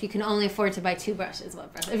basic? Like, if you can only afford to buy 2 brushes,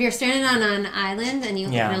 what brush? If you're stranded on an island and you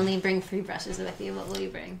can only bring 3 brushes with you, what will you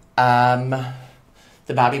bring? The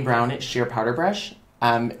Bobbi Brown sheer powder brush.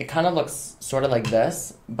 It kind of looks sort of like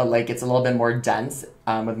this, but like it's a little bit more dense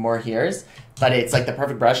with more hairs. But it's like the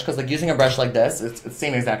perfect brush because like using a brush like this, it's the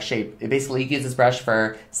same exact shape. Basically, you can use this brush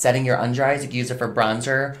for setting your under eyes. You can use it for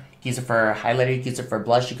bronzer. You can use it for highlighter. You can use it for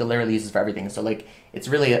blush. You can literally use it for everything. So like it's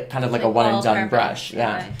really kind of like a one and done brush.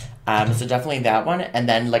 Yeah. Right. So definitely that one, and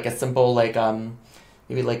then like a simple like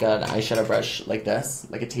maybe like an eyeshadow brush like this,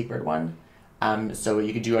 like a tapered one. So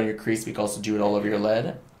you could do it on your crease, but you can also do it all over your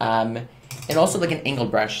lid. And also like an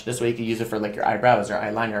angled brush. This way you can use it for like your eyebrows or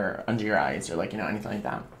eyeliner or under your eyes or like, anything like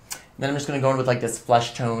that. Then I'm just going to go in with like this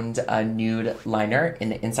flesh toned nude liner in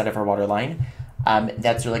the inside of her waterline.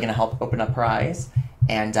 That's really going to help open up her eyes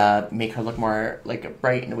and make her look more like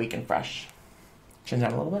bright and awake and fresh. Chin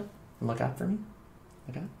down a little bit and look up for me.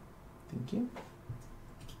 Look up. Thank you.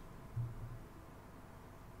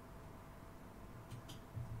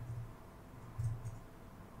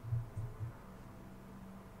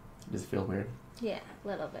 Does it feel weird? Yeah, a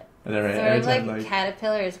little bit. Right? Sort of like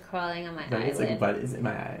caterpillars crawling on my eyelid. It's like butt is in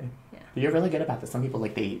my eye. Yeah. But you're really good about this. Some people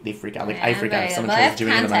like they freak out. Like Yeah, I freak out if someone I tries have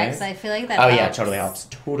doing it in my eyes. I feel like that helps. helps. Yeah, totally helps.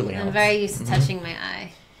 Totally helps. I'm very used to touching my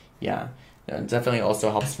eye. Yeah. It definitely also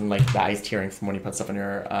helps from like the eyes tearing from when you put stuff on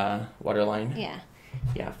your waterline. Yeah.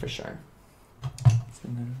 Yeah, for sure.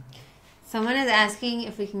 Someone is asking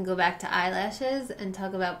if we can go back to eyelashes and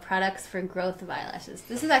talk about products for growth of eyelashes.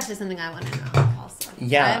 This is actually something I want to know also.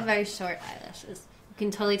 Yeah. I have very short eyelashes. You can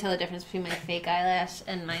totally tell the difference between my fake eyelash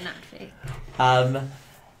and my not fake.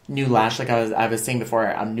 New lash, like I was saying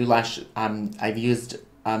before, new lash, I've used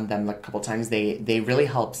them like a couple times. They really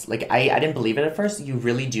helps. Like I didn't believe it at first. You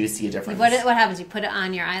really do see a difference. What happens? You put it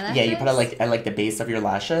on your eyelashes? Yeah, you put it at like the base of your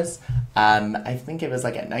lashes. I think it was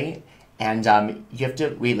like at night. And you have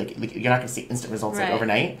to wait, like you're not going to see instant results like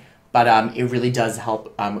overnight, but it really does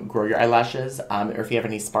help grow your eyelashes, or if you have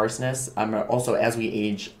any sparseness. Also, as we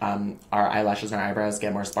age, our eyelashes and our eyebrows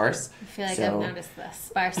get more sparse. I feel like I've noticed the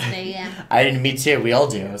sparsity, yeah. Me too, we all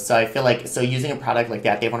do. So I feel like, using a product like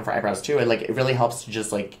that, they have one for eyebrows too, it really helps to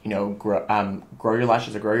just grow your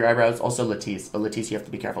lashes or grow your eyebrows. Also Latisse, but Latisse you have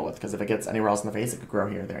to be careful with, because if it gets anywhere else in the face, it could grow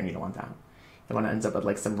here or there, and you don't want that. You don't want to end up with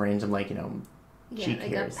like some random cheek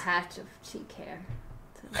hairs. A patch of cheek hair.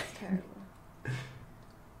 Sounds terrible.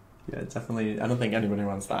 Yeah, definitely. I don't think anybody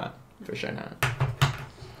wants that. For sure not.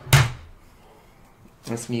 I'm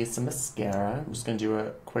just going to use some mascara. I'm just going to do a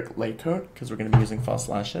quick light coat because we're going to be using false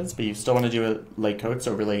lashes. But you still want to do a light coat,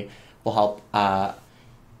 so it really will help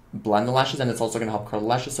blend the lashes, and it's also going to help curl the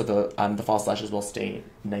lashes, so the false lashes will stay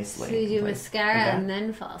nicely. So you do mascara and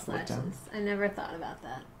then false lashes. I never thought about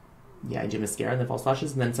that. Yeah, I do mascara and then false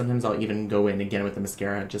lashes, and then sometimes I'll even go in again with the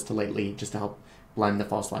mascara just to help blend the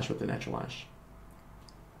false lash with the natural lash.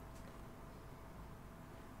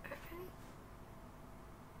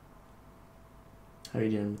 How are you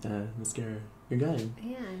doing with the mascara? You're good.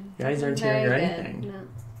 Yeah. Your eyes aren't tearing or anything. No.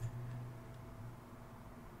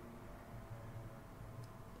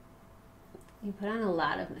 You put on a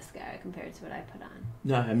lot of mascara compared to what I put on.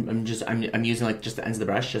 No, I'm using like just the ends of the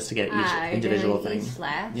brush just to get each individual thing. Each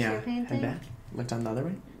lash you're painting? Head back. Look down the other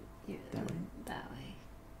way. Yeah, that way. That way.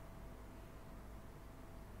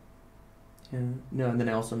 Yeah. No, and then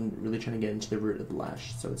I also am really trying to get into the root of the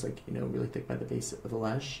lash, so it's like really thick by the base of the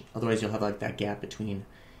lash. Otherwise, you'll have like that gap between.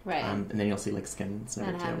 Right. And then you'll see like skin. It's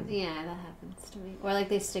never too. Yeah, that happens to me. Or like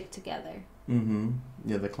they stick together. Mm-hmm.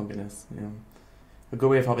 Yeah, the clumpiness. Yeah. A good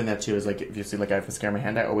way of helping that too is like if you see like I have mascara in my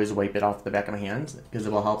hand, I always wipe it off the back of my hand because it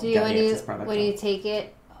will help get the excess product. When you take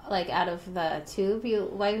it like out of the tube, you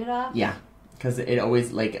wipe it off? Yeah, because it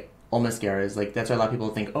always like all mascaras like that's why a lot of people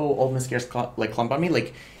think all mascaras clump on me.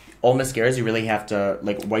 Like all mascaras, you really have to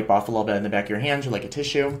like wipe off a little bit in the back of your hand or like a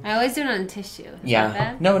tissue. I always do it on tissue. Is yeah.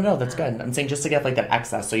 that bad? No, that's good. I'm saying just to get like that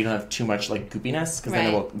excess, so you don't have too much like goopiness, because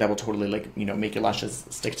then that will totally like make your lashes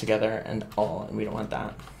stick together and we don't want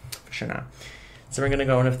that for sure not. So we're going to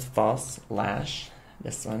go in with false lash,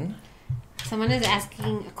 this one. Someone is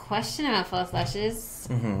asking a question about false lashes.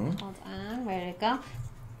 Mm-hmm. Hold on, where did it go?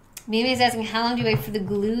 Mimi is asking, how long do you wait for the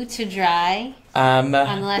glue to dry on the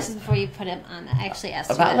lashes before you put them on? I actually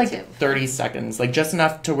asked about you that like 30 seconds, like just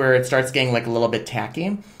enough to where it starts getting like a little bit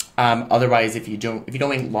tacky. Otherwise, if you don't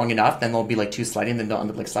wait long enough, then they'll be like too slutty, and then they'll end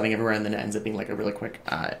up like slutting everywhere, and then it ends up being like a really quick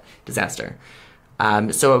disaster.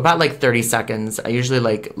 So about like 30 seconds, I usually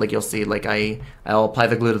like you'll see like I'll apply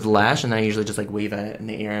the glue to the lash, and then I usually just like wave it in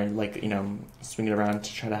the air and like swing it around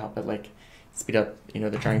to try to help it like speed up the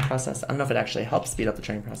drying process. I don't know if it actually helps speed up the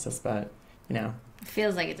drying process, but it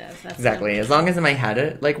feels like it does. That's exactly. As long as in my head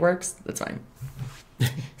it like works, that's fine.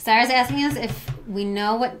 Sarah's asking us if we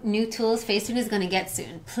know what new tools Facetune is going to get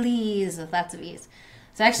soon. Please, with lots of ease.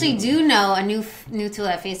 So I actually do know a new tool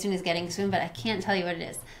that Facetune is getting soon, but I can't tell you what it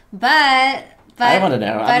is. But I want to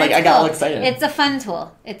know. I got all excited. It's a fun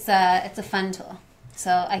tool. It's a fun tool.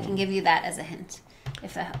 So I can give you that as a hint,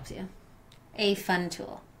 if that helps you. A fun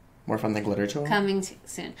tool. More fun than glitter tool? Coming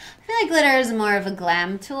soon. I feel like glitter is more of a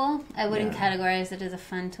glam tool. I wouldn't categorize it as a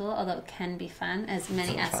fun tool, although it can be fun, as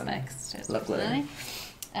many aspects to its personality.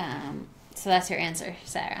 So that's your answer,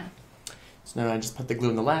 Sarah. So now I just put the glue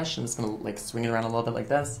in the lash. I'm just gonna like swing it around a little bit like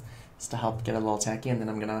this, just to help get it a little tacky, and then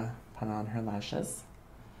I'm gonna put on her lashes.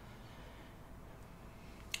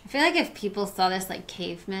 I feel like if people saw this like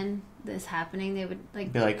cavemen, this happening, they would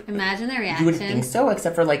like, be like, imagine their reaction. You wouldn't think so,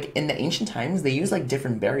 except for like in the ancient times, they used like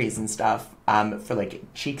different berries and stuff for like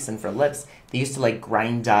cheeks and for lips. They used to like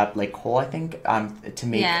grind up like coal, I think, to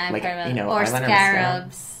make like you know, or eyeliner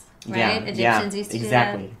scarabs, mascara. right? Yeah, Egyptians used to do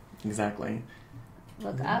that. Exactly.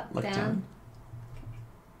 Look up, look down.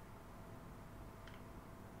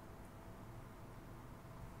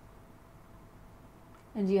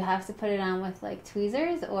 And do you have to put it on with like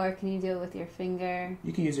tweezers, or can you do it with your finger?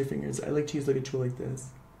 You can use your fingers. I like to use like a tool like this.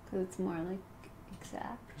 Because it's more like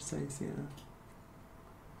exact. Precise, yeah.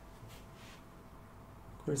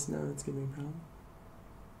 Of course, now it's giving me a problem.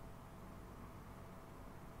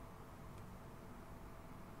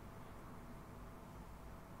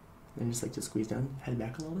 Then just like to squeeze down, head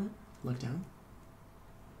back a little bit, look down.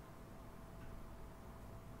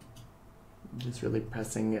 Just really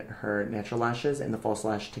pressing her natural lashes and the false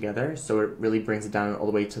lash together, so it really brings it down all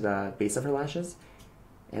the way to the base of her lashes,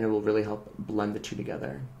 and it will really help blend the two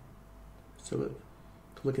together, so it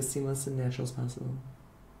to look as seamless and natural as possible.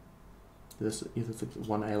 This is like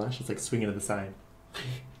one eyelash, it's like swinging to the side.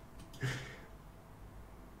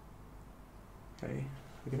 Okay,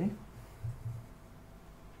 look at me.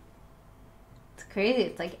 Crazy.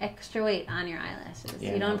 It's like extra weight on your eyelashes.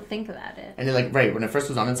 Yeah, you don't think about it. And then like when it first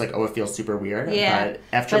was on, it's like, oh, it feels super weird. Yeah. But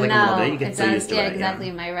after like a little bit, you get so used to it. Yeah,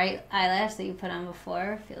 exactly. My right eyelash that you put on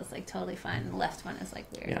before feels like totally fine. The left one is like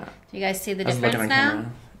weird. Yeah. Do you guys see the difference now?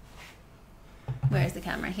 Camera. Where's the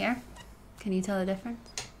camera? Here? Can you tell the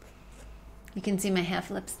difference? You can see my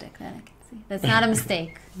half lipstick that I can see. That's not a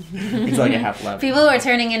mistake. It's like a half lip. People who are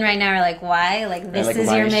turning in right now are like, why? Like, this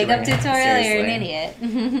is your makeup tutorial? You're an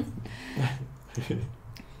idiot.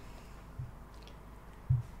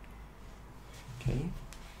 Okay,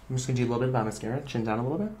 I'm just gonna do a little bit of mascara, chin down a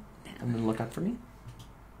little bit, and then look up for me.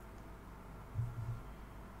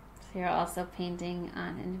 So you're also painting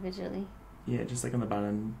on individually? Yeah, just like on the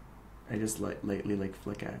bottom, I just lightly like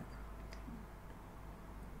flick at,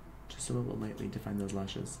 just a little lightly define those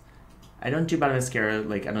lashes. I don't do bottom mascara,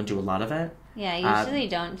 like I don't do a lot of it. Yeah, usually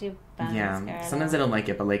don't do bottom mascara. Yeah, sometimes I don't like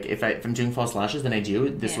it, but like if I'm doing false lashes, then I do.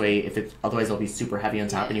 This way, if it's otherwise it'll be super heavy on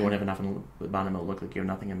top, and you won't have enough on the bottom. It'll look like you have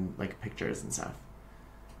nothing in like pictures and stuff.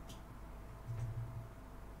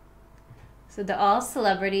 So do all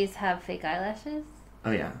celebrities have fake eyelashes?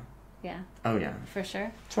 Oh yeah. Yeah. Oh yeah. For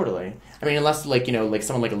sure. Totally. I mean, unless like like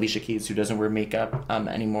someone like Alicia Keys who doesn't wear makeup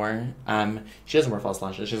anymore. She doesn't wear false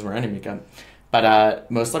lashes. She doesn't wear any makeup. But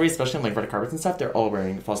most celebrities, especially on like red carpets and stuff, they're all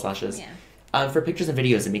wearing false lashes. Yeah. For pictures and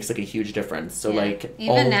videos, it makes like a huge difference. So like even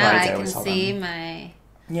all now, brides, I always can tell see them. my.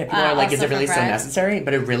 Yeah, people are like, is it really so necessary?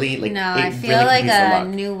 But it really like no, it I feel really like a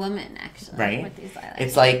new woman actually. Right. With these eyelashes.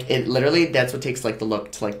 It's like it literally. That's what takes like the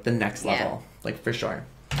look to like the next level, like for sure.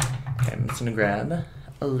 Okay, I'm just gonna grab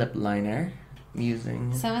a lip liner. I'm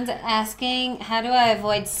using. Someone's asking, how do I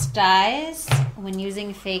avoid styes when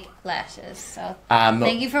using fake lashes? So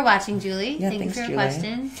thank you for watching, Julie. Yeah, thank you for your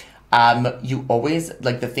question. You always,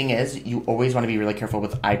 like, the thing is, you always want to be really careful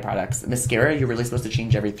with eye products. Mascara, you're really supposed to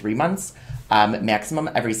change every 3 months, maximum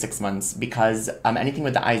every 6 months, because anything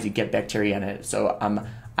with the eyes, you get bacteria in it. So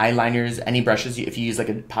eyeliners, any brushes, if you use like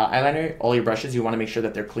a pot eyeliner, all your brushes, you want to make sure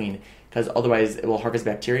that they're clean, because otherwise it will harvest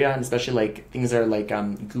bacteria, and especially like things that are like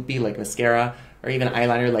goopy, like mascara, or even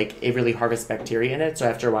eyeliner, like it really harvests bacteria in it. So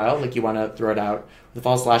after a while, like you want to throw it out. With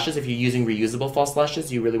false lashes, if you're using reusable false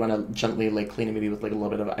lashes, you really want to gently like clean it, maybe with like a little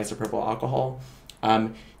bit of isopropyl alcohol,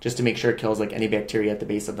 just to make sure it kills like any bacteria at the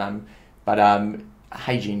base of them. But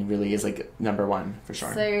hygiene really is like #1 for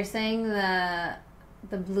sure. So you're saying the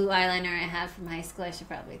blue eyeliner I have from high school, I should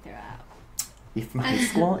probably throw out. From high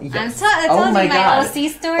school? Yes. I told you my OC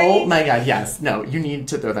story. Oh my god, yes. No, you need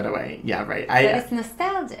to throw that away. Yeah, right. But it's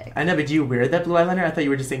nostalgic. I know, but do you wear that blue eyeliner? I thought you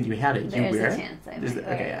were just saying you had it. There's you wear a it? chance I might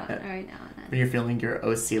wear it right now and then. When you're feeling your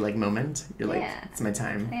OC like moment, you're like, it's my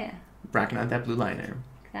time. Yeah. Rocking out that blue liner.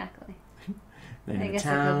 Exactly. I guess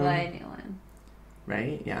I could buy a new one.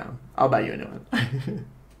 Right? Yeah. I'll buy you a new one.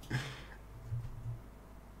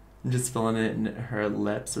 I'm just filling it in her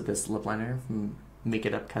lips with this lip liner from Make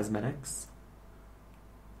It Up Cosmetics.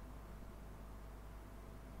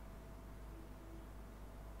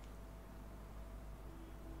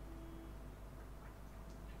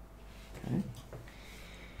 Okay.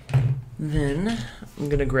 Then I'm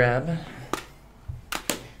gonna grab.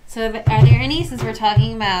 So are there any, since we're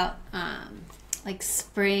talking about like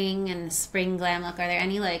spring and spring glam look, are there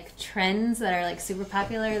any like trends that are like super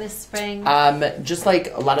popular this spring? Just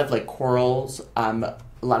like a lot of like corals,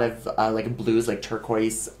 a lot of like blues, like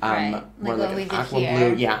turquoise, Right. more Like like what we an did aqua here.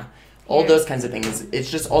 blue, yeah. All Here. those kinds of things.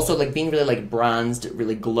 It's just also like being really like bronzed,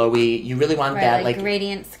 really glowy. You really want Right, that like like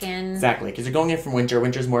radiant skin. exactly, because you're going in from winter.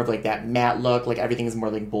 Winter's more of like that matte look, like everything is more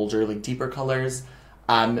like bolder, like deeper colors.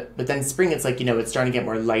 But then spring, it's like, you know, it's starting to get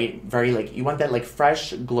more light, very like, you want that like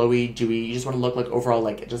fresh, glowy, dewy. You just want to look like overall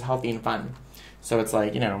like just healthy and fun. So it's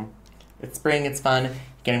like, you know, it's spring, it's fun,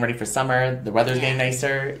 getting ready for summer. The weather's getting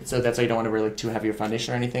nicer, so that's why you don't want to wear like too heavy a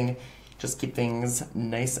foundation or anything. Just keep things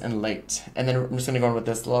nice and light. And then I'm just gonna go in with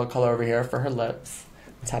this little color over here for her lips.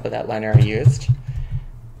 Top of that liner I used.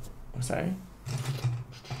 Oh, sorry.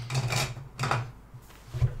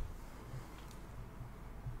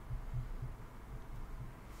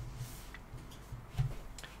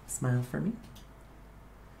 Smile for me.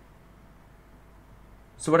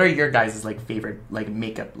 So what are your guys' like favorite like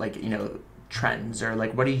makeup, like, you know, trends, or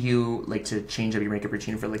like what do you like to change up your makeup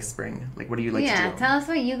routine for like spring? Like what do you like to do? Yeah, tell us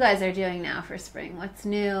what you guys are doing now for spring. What's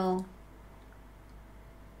new?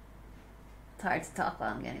 It's hard to talk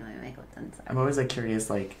while I'm getting my makeup done. Sorry. I'm always like curious,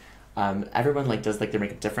 like everyone like does like their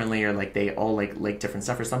makeup differently, or like they all like different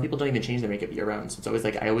stuff, or some people don't even change their makeup year round. So it's always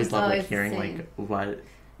like I always love like hearing like what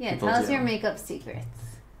people tell us do. your makeup secrets.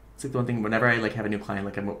 It's like the one thing whenever I like have a new client,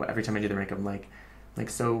 like every time I do their makeup, I'm like,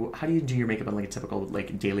 so how do you do your makeup on like a typical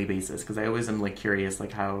like daily basis? Because I always am like curious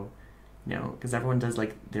like how, you know, because everyone does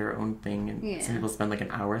like their own thing, and some people spend like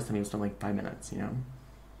an hour, some people spend like 5 minutes, you know.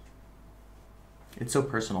 It's so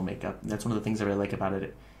personal, makeup. That's one of the things I really like about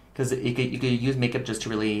it, because you could use makeup just to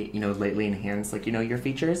really, you know, lightly enhance like, you know, your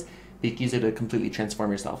features, but you can use it to completely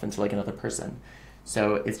transform yourself into like another person.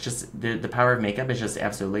 So it's just the power of makeup is just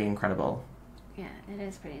absolutely incredible. Yeah, it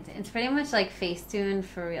is pretty insane. It's pretty much like Facetune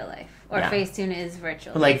for real life, or Facetune is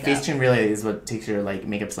virtual. But like makeup. Facetune really is what takes your like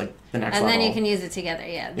makeup to like the next and level. then you can use it together.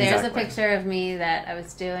 Yeah, there's Exactly. a picture of me that I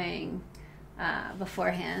was doing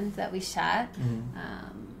beforehand that we shot,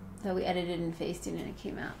 that we edited in Facetune, and it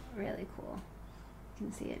came out really cool. You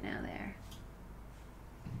can see it now there.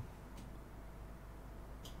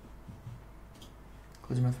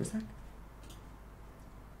 Close your mouth for a sec.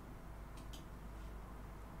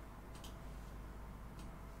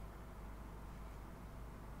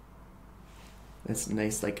 This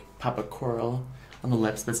nice like pop of coral on the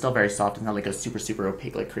lips, but still very soft. It's not like a super, super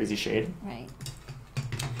opaque, like crazy shade. Right.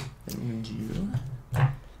 And you.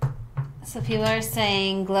 So people are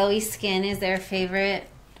saying glowy skin is their favorite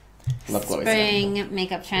Love glowy spring skin.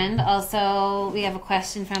 makeup trend. Also, we have a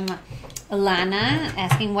question from Alana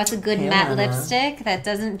asking, what's a good matte Alana. lipstick that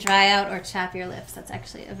doesn't dry out or chap your lips? That's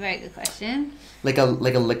actually a very good question. Like a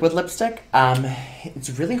liquid lipstick.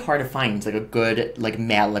 It's really hard to find like a good like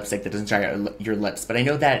matte lipstick that doesn't dry out your lips. But I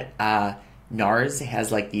know that NARS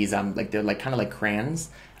has like these like they're like kind of like crayons.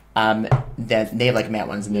 That they have like matte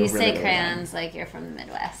ones, and they're You really, say really crayons like you're from the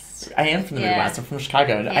Midwest. I am from the Yeah. Midwest. I'm from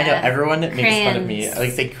Chicago. I know Yeah. everyone makes fun of me. Crayons. I like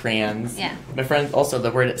to say crayons. Yeah. My friends also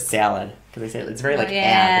the word salad, because they say it's very like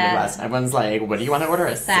yeah. in the Midwest. Everyone's like, "What do you want to order?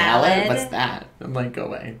 A salad? Salad? What's that?" I'm like, "Go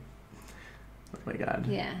away." Oh my god.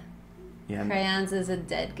 Yeah. Yeah. Crayons is a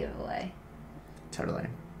dead giveaway. Totally.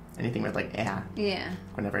 Anything with like "ah." Yeah.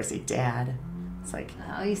 Whenever I say dad, it's like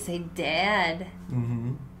Oh, you say dad.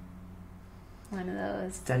 mm-hmm. One of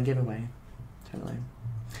those. Dead giveaway. Totally.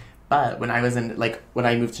 But when I was in, like, when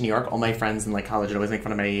I moved to New York, all my friends in, like, college would always make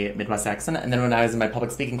fun of my Midwest accent. And then when I was in my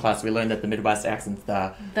public speaking class, we learned that the Midwest accent's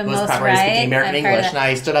the most proper way to speak American English. And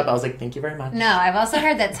I stood up, I was like, thank you very much. No, I've also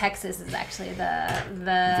heard that Texas is actually the Really?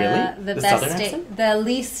 the The best Southern state, accent? the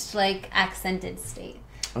least, like, accented state.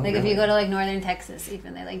 Oh, Like, really? if you go to, like, northern Texas,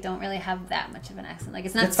 even, they, like, don't really have that much of an accent. Like,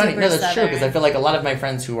 it's not That's super funny. No, that's true, southern. because I feel like a lot of my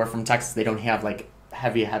friends who are from Texas, they don't have, like,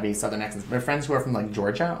 heavy Southern accents. My friends who are from, like,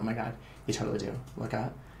 Georgia, oh my god, they totally do. Look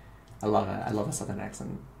at I love it. I love a Southern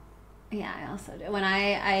accent. Yeah, I also do. When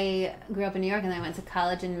I grew up in New York and I went to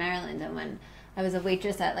college in Maryland, and when I was a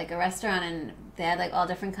waitress at like a restaurant, and they had like all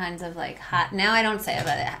different kinds of like hot. Now I don't say it,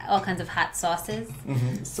 but all kinds of hot sauces.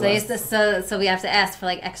 Mm-hmm. So they used to, so we have to ask for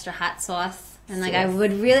like extra hot sauce, and like I Sauce.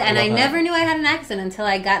 would really, and I love that. never knew I had an accent until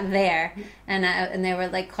I got there, and they were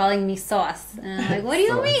like calling me sauce, and I'm like, what do you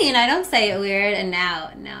Sauce. mean? I don't say it weird, and now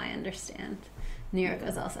I understand. New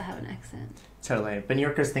Yorkers also have an accent. Totally. But New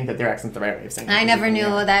Yorkers think that their accent's the right way of saying it. I never knew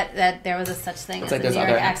that there was a such thing It's as like a New those York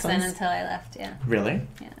other accent accents? until I left. Yeah, Really?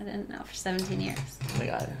 yeah, I didn't know for 17 years. Oh my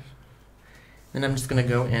god. And I'm just gonna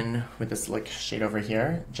go in with this like shade over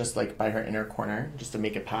here, just like by her inner corner, just to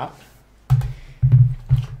make it pop.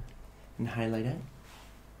 And highlight it.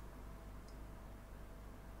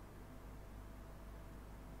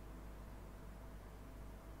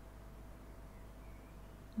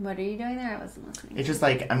 What are you doing there? I wasn't listening. It's just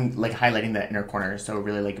like I'm like highlighting the inner corner, so it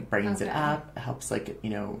really like brightens it Okay. up. It helps like, you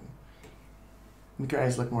know, make your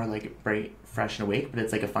eyes look more like bright, fresh, and awake. But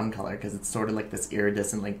it's like a fun color because it's sort of like this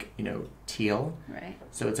iridescent, like, you know, teal. Right.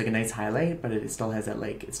 So it's like a nice highlight, but it still has that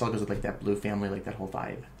like, it still goes with like that blue family, like that whole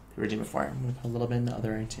vibe we were doing before. I'm gonna put a little bit in the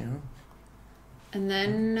other eye too. And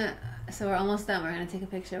then, so we're almost done. We're gonna take a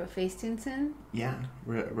picture with Facetune soon. Yeah,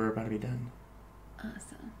 we're about to be done.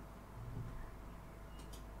 Awesome.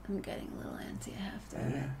 I'm getting a little antsy. I have to.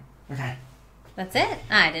 Yeah. Okay. That's it.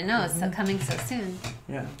 I didn't know it's so coming so soon.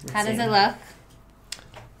 Yeah. How does it look?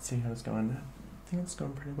 See how it's going. I think it's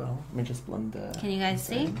going pretty well. Let me just blend the. Can you guys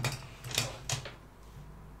see?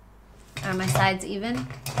 Are my sides even?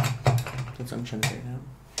 That's what I'm trying to figure out.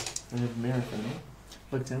 I have a mirror for me.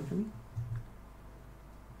 Look down for me.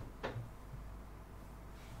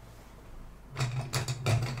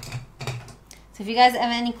 So if you guys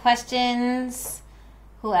have any questions,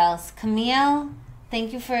 who else? Camille,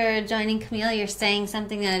 thank you for joining. Camille, you're saying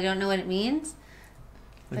something that I don't know what it means.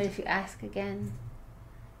 But if you ask again,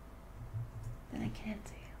 then I can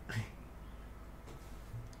answer you.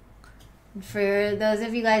 And for those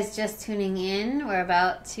of you guys just tuning in, we're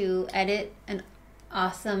about to edit an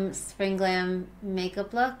awesome Spring Glam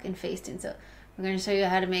makeup look in Facetune. So we're going to show you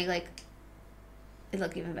how to make like it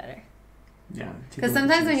look even better. Yeah. Because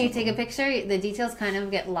sometimes when you take a picture, the details kind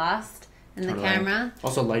of get lost in the camera.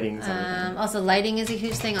 Also, lighting is everything. Also, lighting is a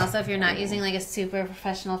huge thing. Also, if you're not using like a super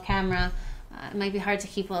professional camera, it might be hard to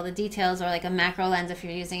keep all the details, or like a macro lens if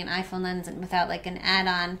you're using an iPhone lens and without like an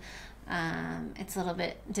add-on. It's a little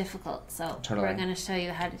bit difficult. So we're going to show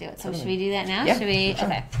you how to do it. So should we do that now? Yeah, Should we? sure.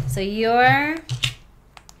 Okay. So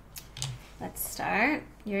let's start.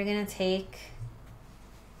 You're going to take...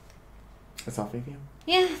 A selfie of you?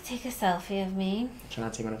 Yeah, take a selfie of me. Try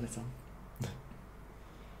not to take one of myself.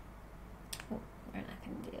 We're not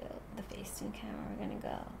going to do the Facetune camera. We're going to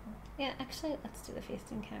go... Yeah, actually, let's do the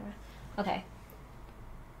Facetune camera. Okay.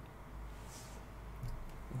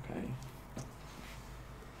 Okay.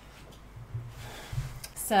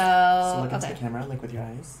 So look into the camera, like with your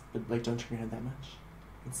eyes, but like don't turn your head that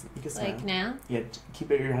much. You can smile. Like now? Yeah, keep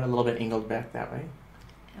your head a little bit angled back that way.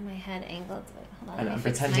 And my head angled. Wait, hold on. I know, I'm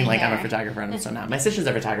pretending like I'm a photographer and I'm so not. My sister's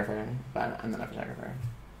a photographer, but I'm not a photographer.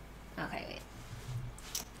 Okay, wait.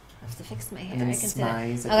 I have to fix my hair. And then I can do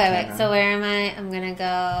smize it. at the Okay, wait. camera. So where am I? I'm gonna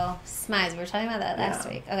go smize. We were talking about that last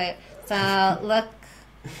week. Okay, so look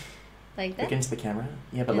like this. Look into the camera.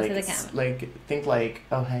 Yeah, but Into like, the camera. like think like,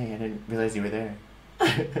 oh hey, I didn't realize you were there.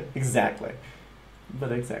 Exactly.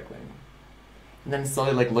 But exactly. And then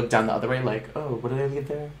slowly like look down the other way, like, oh, what did I leave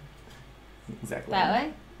there? Exactly. That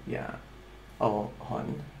way? Yeah. Oh, hold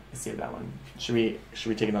on. I see that one. Should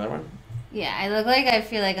we take another one? Yeah, I look like I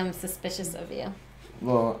feel like I'm suspicious of you.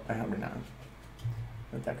 Well, I hope we're not.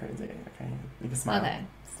 Not that crazy. Okay. You can smile. Okay.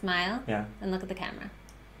 Smile. Yeah. And look at the camera.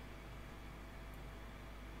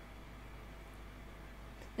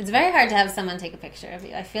 It's very hard to have someone take a picture of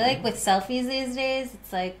you. I feel like with selfies these days,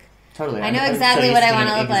 it's like... Totally. I know I'm exactly so what I used to want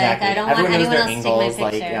to it. look like. I don't Everyone want knows anyone their else to take my angles,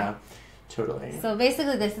 picture. like, yeah. Totally. So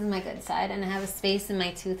basically, this is my good side, and I have a space in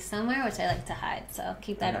my tooth somewhere, which I like to hide. So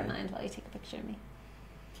keep that in mind while you take a picture of me.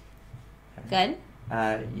 Good?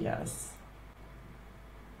 Yes.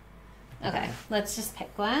 Okay, let's just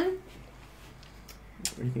pick one.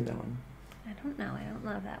 What do you think of that one? I don't know. I don't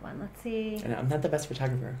love that one. Let's see. I know, I'm not the best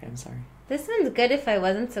photographer. Okay, I'm sorry. This one's good if I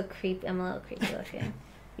wasn't so creepy. I'm a little creepy looking.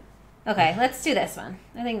 Okay, let's do this one.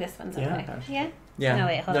 I think this one's okay. Yeah? Yeah. No,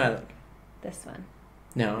 wait, hold on. Like, This one.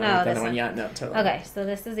 no, No, I like the this other one. one. Yeah, no, totally. Okay, so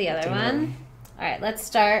this is the other Take another one. All right, let's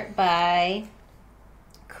start by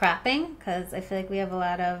cropping, because I feel like we have a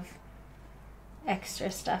lot of extra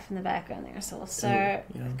stuff in the background there. So we'll start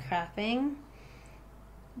with cropping.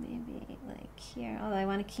 Maybe like here, although I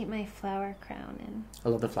want to keep my flower crown in. I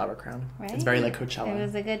love the flower crown. Right? It's very like Coachella. It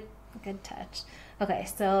was a good touch. Okay,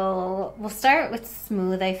 so we'll start with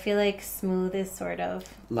smooth. I feel like smooth is sort of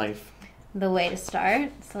life. the way to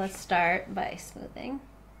start. So let's start by smoothing.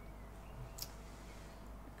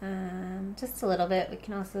 Just a little bit. We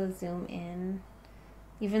can also zoom in.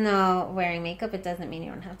 Even though wearing makeup, it doesn't mean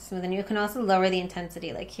you don't have to smooth. And you can also lower the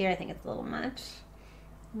intensity. Like here, I think it's a little much.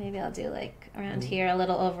 Maybe I'll do like around here, a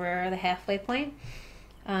little over the halfway point.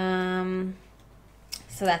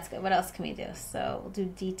 So that's good. What else can we do? So we'll do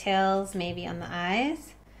details maybe on the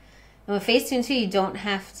eyes. And with Facetune too, you don't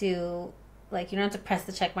have to, like, you don't have to press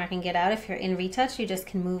the check mark and get out. If you're in retouch, you just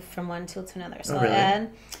can move from one tool to another. So really?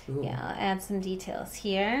 I'll add some details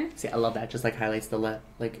here. See, I love that. Just like highlights the lip,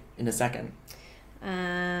 like in a second.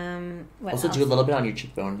 What Also else? do a little bit on your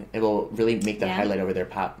cheekbone. It will really make that highlight over there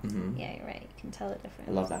pop. Mm-hmm. Yeah, you're right. You can tell the difference.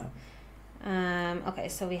 I love that. Okay,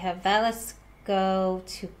 so we have that. Let's go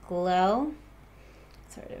to glow.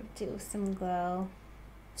 Sort of do some glow.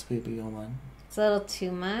 Sweet bee one. It's a little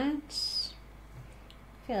too much.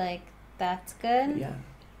 I feel like that's good. Yeah.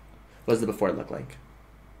 What does the before look like?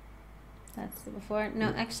 That's the before. No,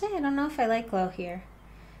 actually, I don't know if I like glow here.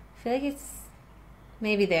 I feel like it's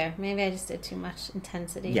maybe there. Maybe I just did too much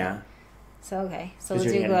intensity. Yeah. So, okay. So we'll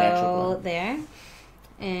do glow there.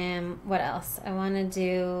 And what else? I want to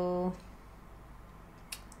do...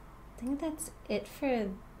 I think that's it for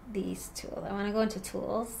these tools. I want to go into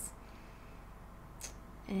tools.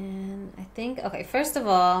 And I think, okay, first of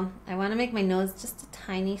all, I want to make my nose just a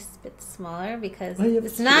tiny bit smaller because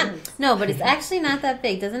it's not, no, but it's actually not that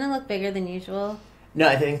big. Doesn't it look bigger than usual? No,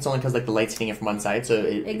 I think it's only because like the light's hitting it from one side, so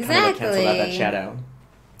it kind of like cancels out that shadow.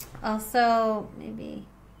 Also, maybe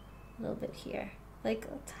a little bit here, like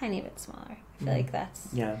a tiny bit smaller. I feel like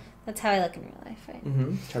that's how I look in real life, right?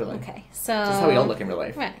 Mm-hmm, totally. Okay, so just how we all look in real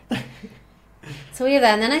life, right? So we have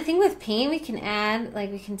that, and then I think with paint we can add,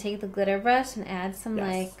 like, we can take the glitter brush and add some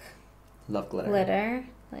like love glitter,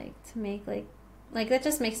 like to make like that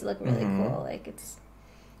just makes it look really cool. Like it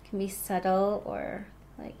can be subtle or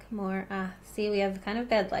like more. See, we have kind of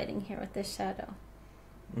bad lighting here with this shadow.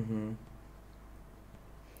 Mm-hmm.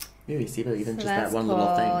 Maybe see, but even So just that one cool.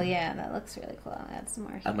 little thing. Yeah, that looks really cool. I'll add some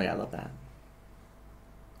more here. Oh my god, I love that.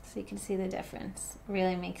 So you can see the difference.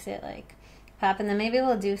 Really makes it like pop, and then maybe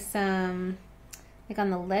we'll do some. Like on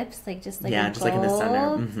the lips, like just like just like in the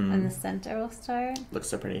center. Mm-hmm. On the center we'll start. Looks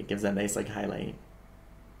so pretty. It gives that nice like highlight.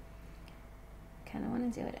 Kind of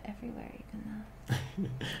want to do it everywhere, even though.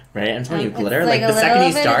 Right? I'm telling you, glitter. Like the second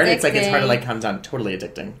you start, it's like it's hard to like come down. Totally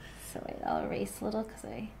addicting. So wait, I'll erase a little because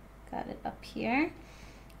I got it up here.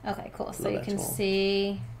 Okay, cool. So Love you can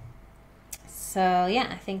see. So yeah,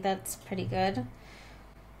 I think that's pretty good.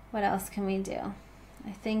 What else can we do?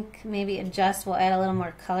 I think maybe adjust. We'll add a little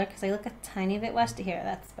more color because I look a tiny bit washed here.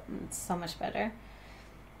 That's so much better.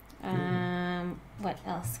 What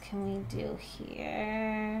else can we do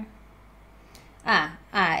here?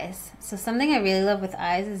 Eyes. So something I really love with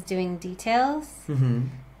eyes is doing details. Mm-hmm.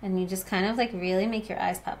 And you just kind of like really make your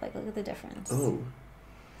eyes pop. Like look at the difference. Oh.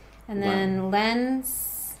 And then lens.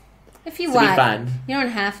 If you want, you don't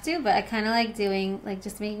have to, but I kind of like doing, like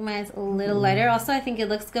just making my eyes a little lighter. Also, I think it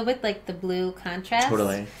looks good with like the blue contrast.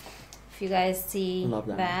 Totally. If you guys see love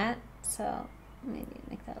that. So maybe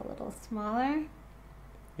make that a little smaller.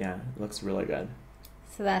 Yeah, it looks really good.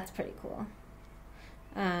 So that's pretty cool.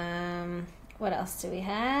 What else do we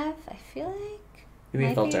have? I feel like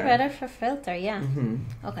maybe filter. Be better for filter, yeah.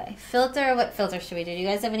 Mm-hmm. Okay, filter. What filter should we do? Do you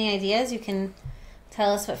guys have any ideas? You can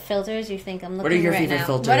tell us what filters you think I'm looking at right now. What are your favorite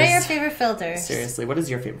filters? What are your favorite filters? Seriously, what is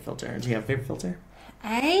your favorite filter? Do you have a favorite filter?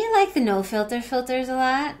 I like the no filter filters a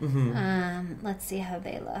lot. Mm-hmm. Let's see how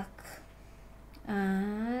they look.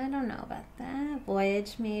 I don't know about that.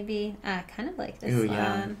 Voyage, maybe. I kind of like this one.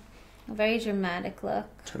 Yeah. A very dramatic look.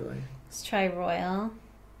 Totally. Let's try Royal.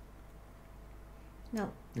 No,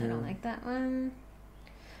 I don't like that one.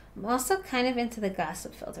 I'm also kind of into the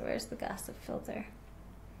Gossip filter. Where's the Gossip filter?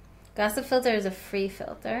 Gossip filter is a free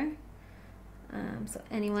filter. So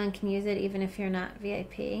anyone can use it, even if you're not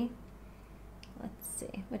VIP. Let's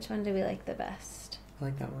see. Which one do we like the best? I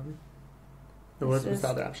like that one. What's the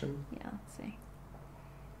other option? Yeah, let's see.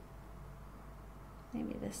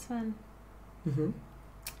 Maybe this one. Mm-hmm.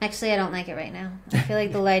 Actually, I don't like it right now. I feel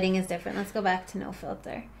like the lighting is different. Let's go back to no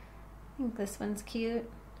filter. I think this one's cute.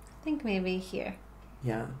 I think maybe here.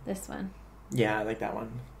 Yeah. This one. Yeah, I like that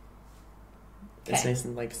one. Okay. It's nice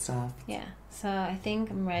and like soft. Yeah. So I think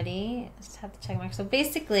I'm ready. I just have to check mark. So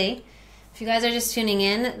basically, if you guys are just tuning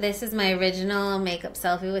in, this is my original makeup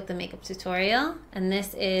selfie with the makeup tutorial. And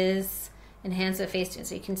this is enhanced with Facetune.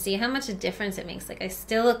 So you can see how much a difference it makes. Like I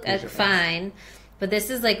still look fine. But this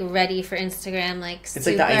is like ready for Instagram, like it's super.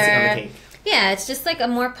 It's like the icing on the cake. Yeah, it's just like a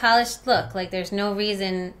more polished look. Like there's no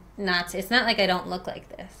reason not to. It's not like I don't look like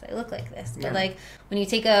this. I look like this. But like when you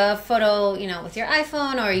take a photo, you know, with your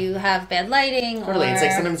iPhone or you have bad lighting. Totally. It's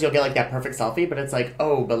like sometimes you'll get like that perfect selfie, but it's like,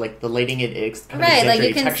 oh, but like the lighting, it's kind of right. Like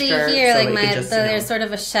you can texture, see here, so like my there's sort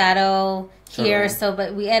of a shadow here. So,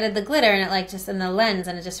 but we added the glitter and it like just in the lens,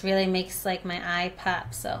 and it just really makes like my eye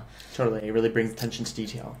pop. So totally, it really brings attention to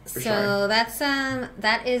detail. For so sure. that's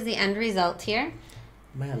that is the end result here.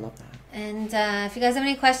 Man, I love that. And if you guys have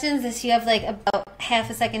any questions, you have like about half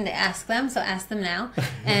a second to ask them, so ask them now.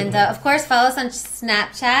 And of course, follow us on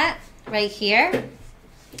Snapchat right here.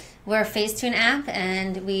 We're a Facetune app,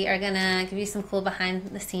 and we are going to give you some cool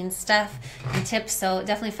behind-the-scenes stuff and tips. So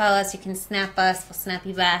definitely follow us. You can snap us. We'll snap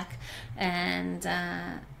you back. And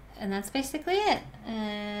that's basically it.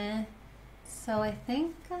 So I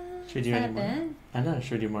think should we do any more? it? I don't know.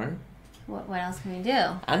 Should we do more? What else can we do?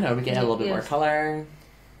 I don't know. We can add a little bit more color.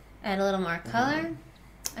 Add a little more color.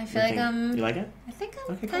 I feel like you like it? I think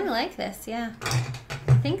I kind of like this. Yeah.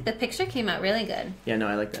 I think the picture came out really good. Yeah, no,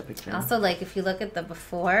 I like that picture. Also, like if you look at the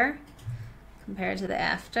before compared to the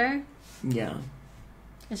after. Yeah.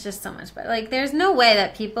 It's just so much better. Like, there's no way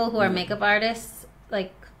that people who are makeup artists,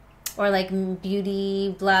 like, or like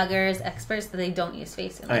beauty bloggers, experts, that they don't use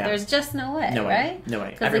Facetune. Like, there's just no way, right? No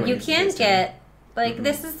way. Because like you can't get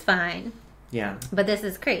this is fine. Yeah. But this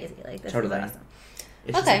is crazy. Like this is awesome.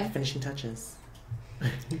 It's just like finishing touches.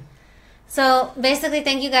 So basically,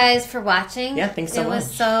 thank you guys for watching. Yeah, thanks so much. It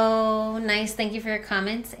was so nice. Thank you for your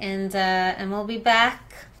comments, and we'll be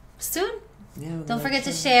back soon. Yeah, don't forget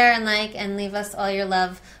to share and like and leave us all your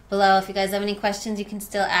love below. If you guys have any questions, you can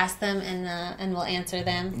still ask them and we'll answer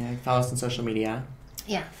them. Yeah, follow us on social media.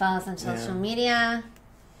 Yeah, follow us on social media.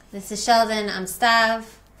 This is Sheldon. I'm Stav.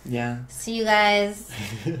 Yeah. See you guys.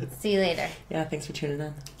 See you later. Yeah, thanks for tuning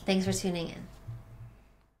in. Thanks for tuning in.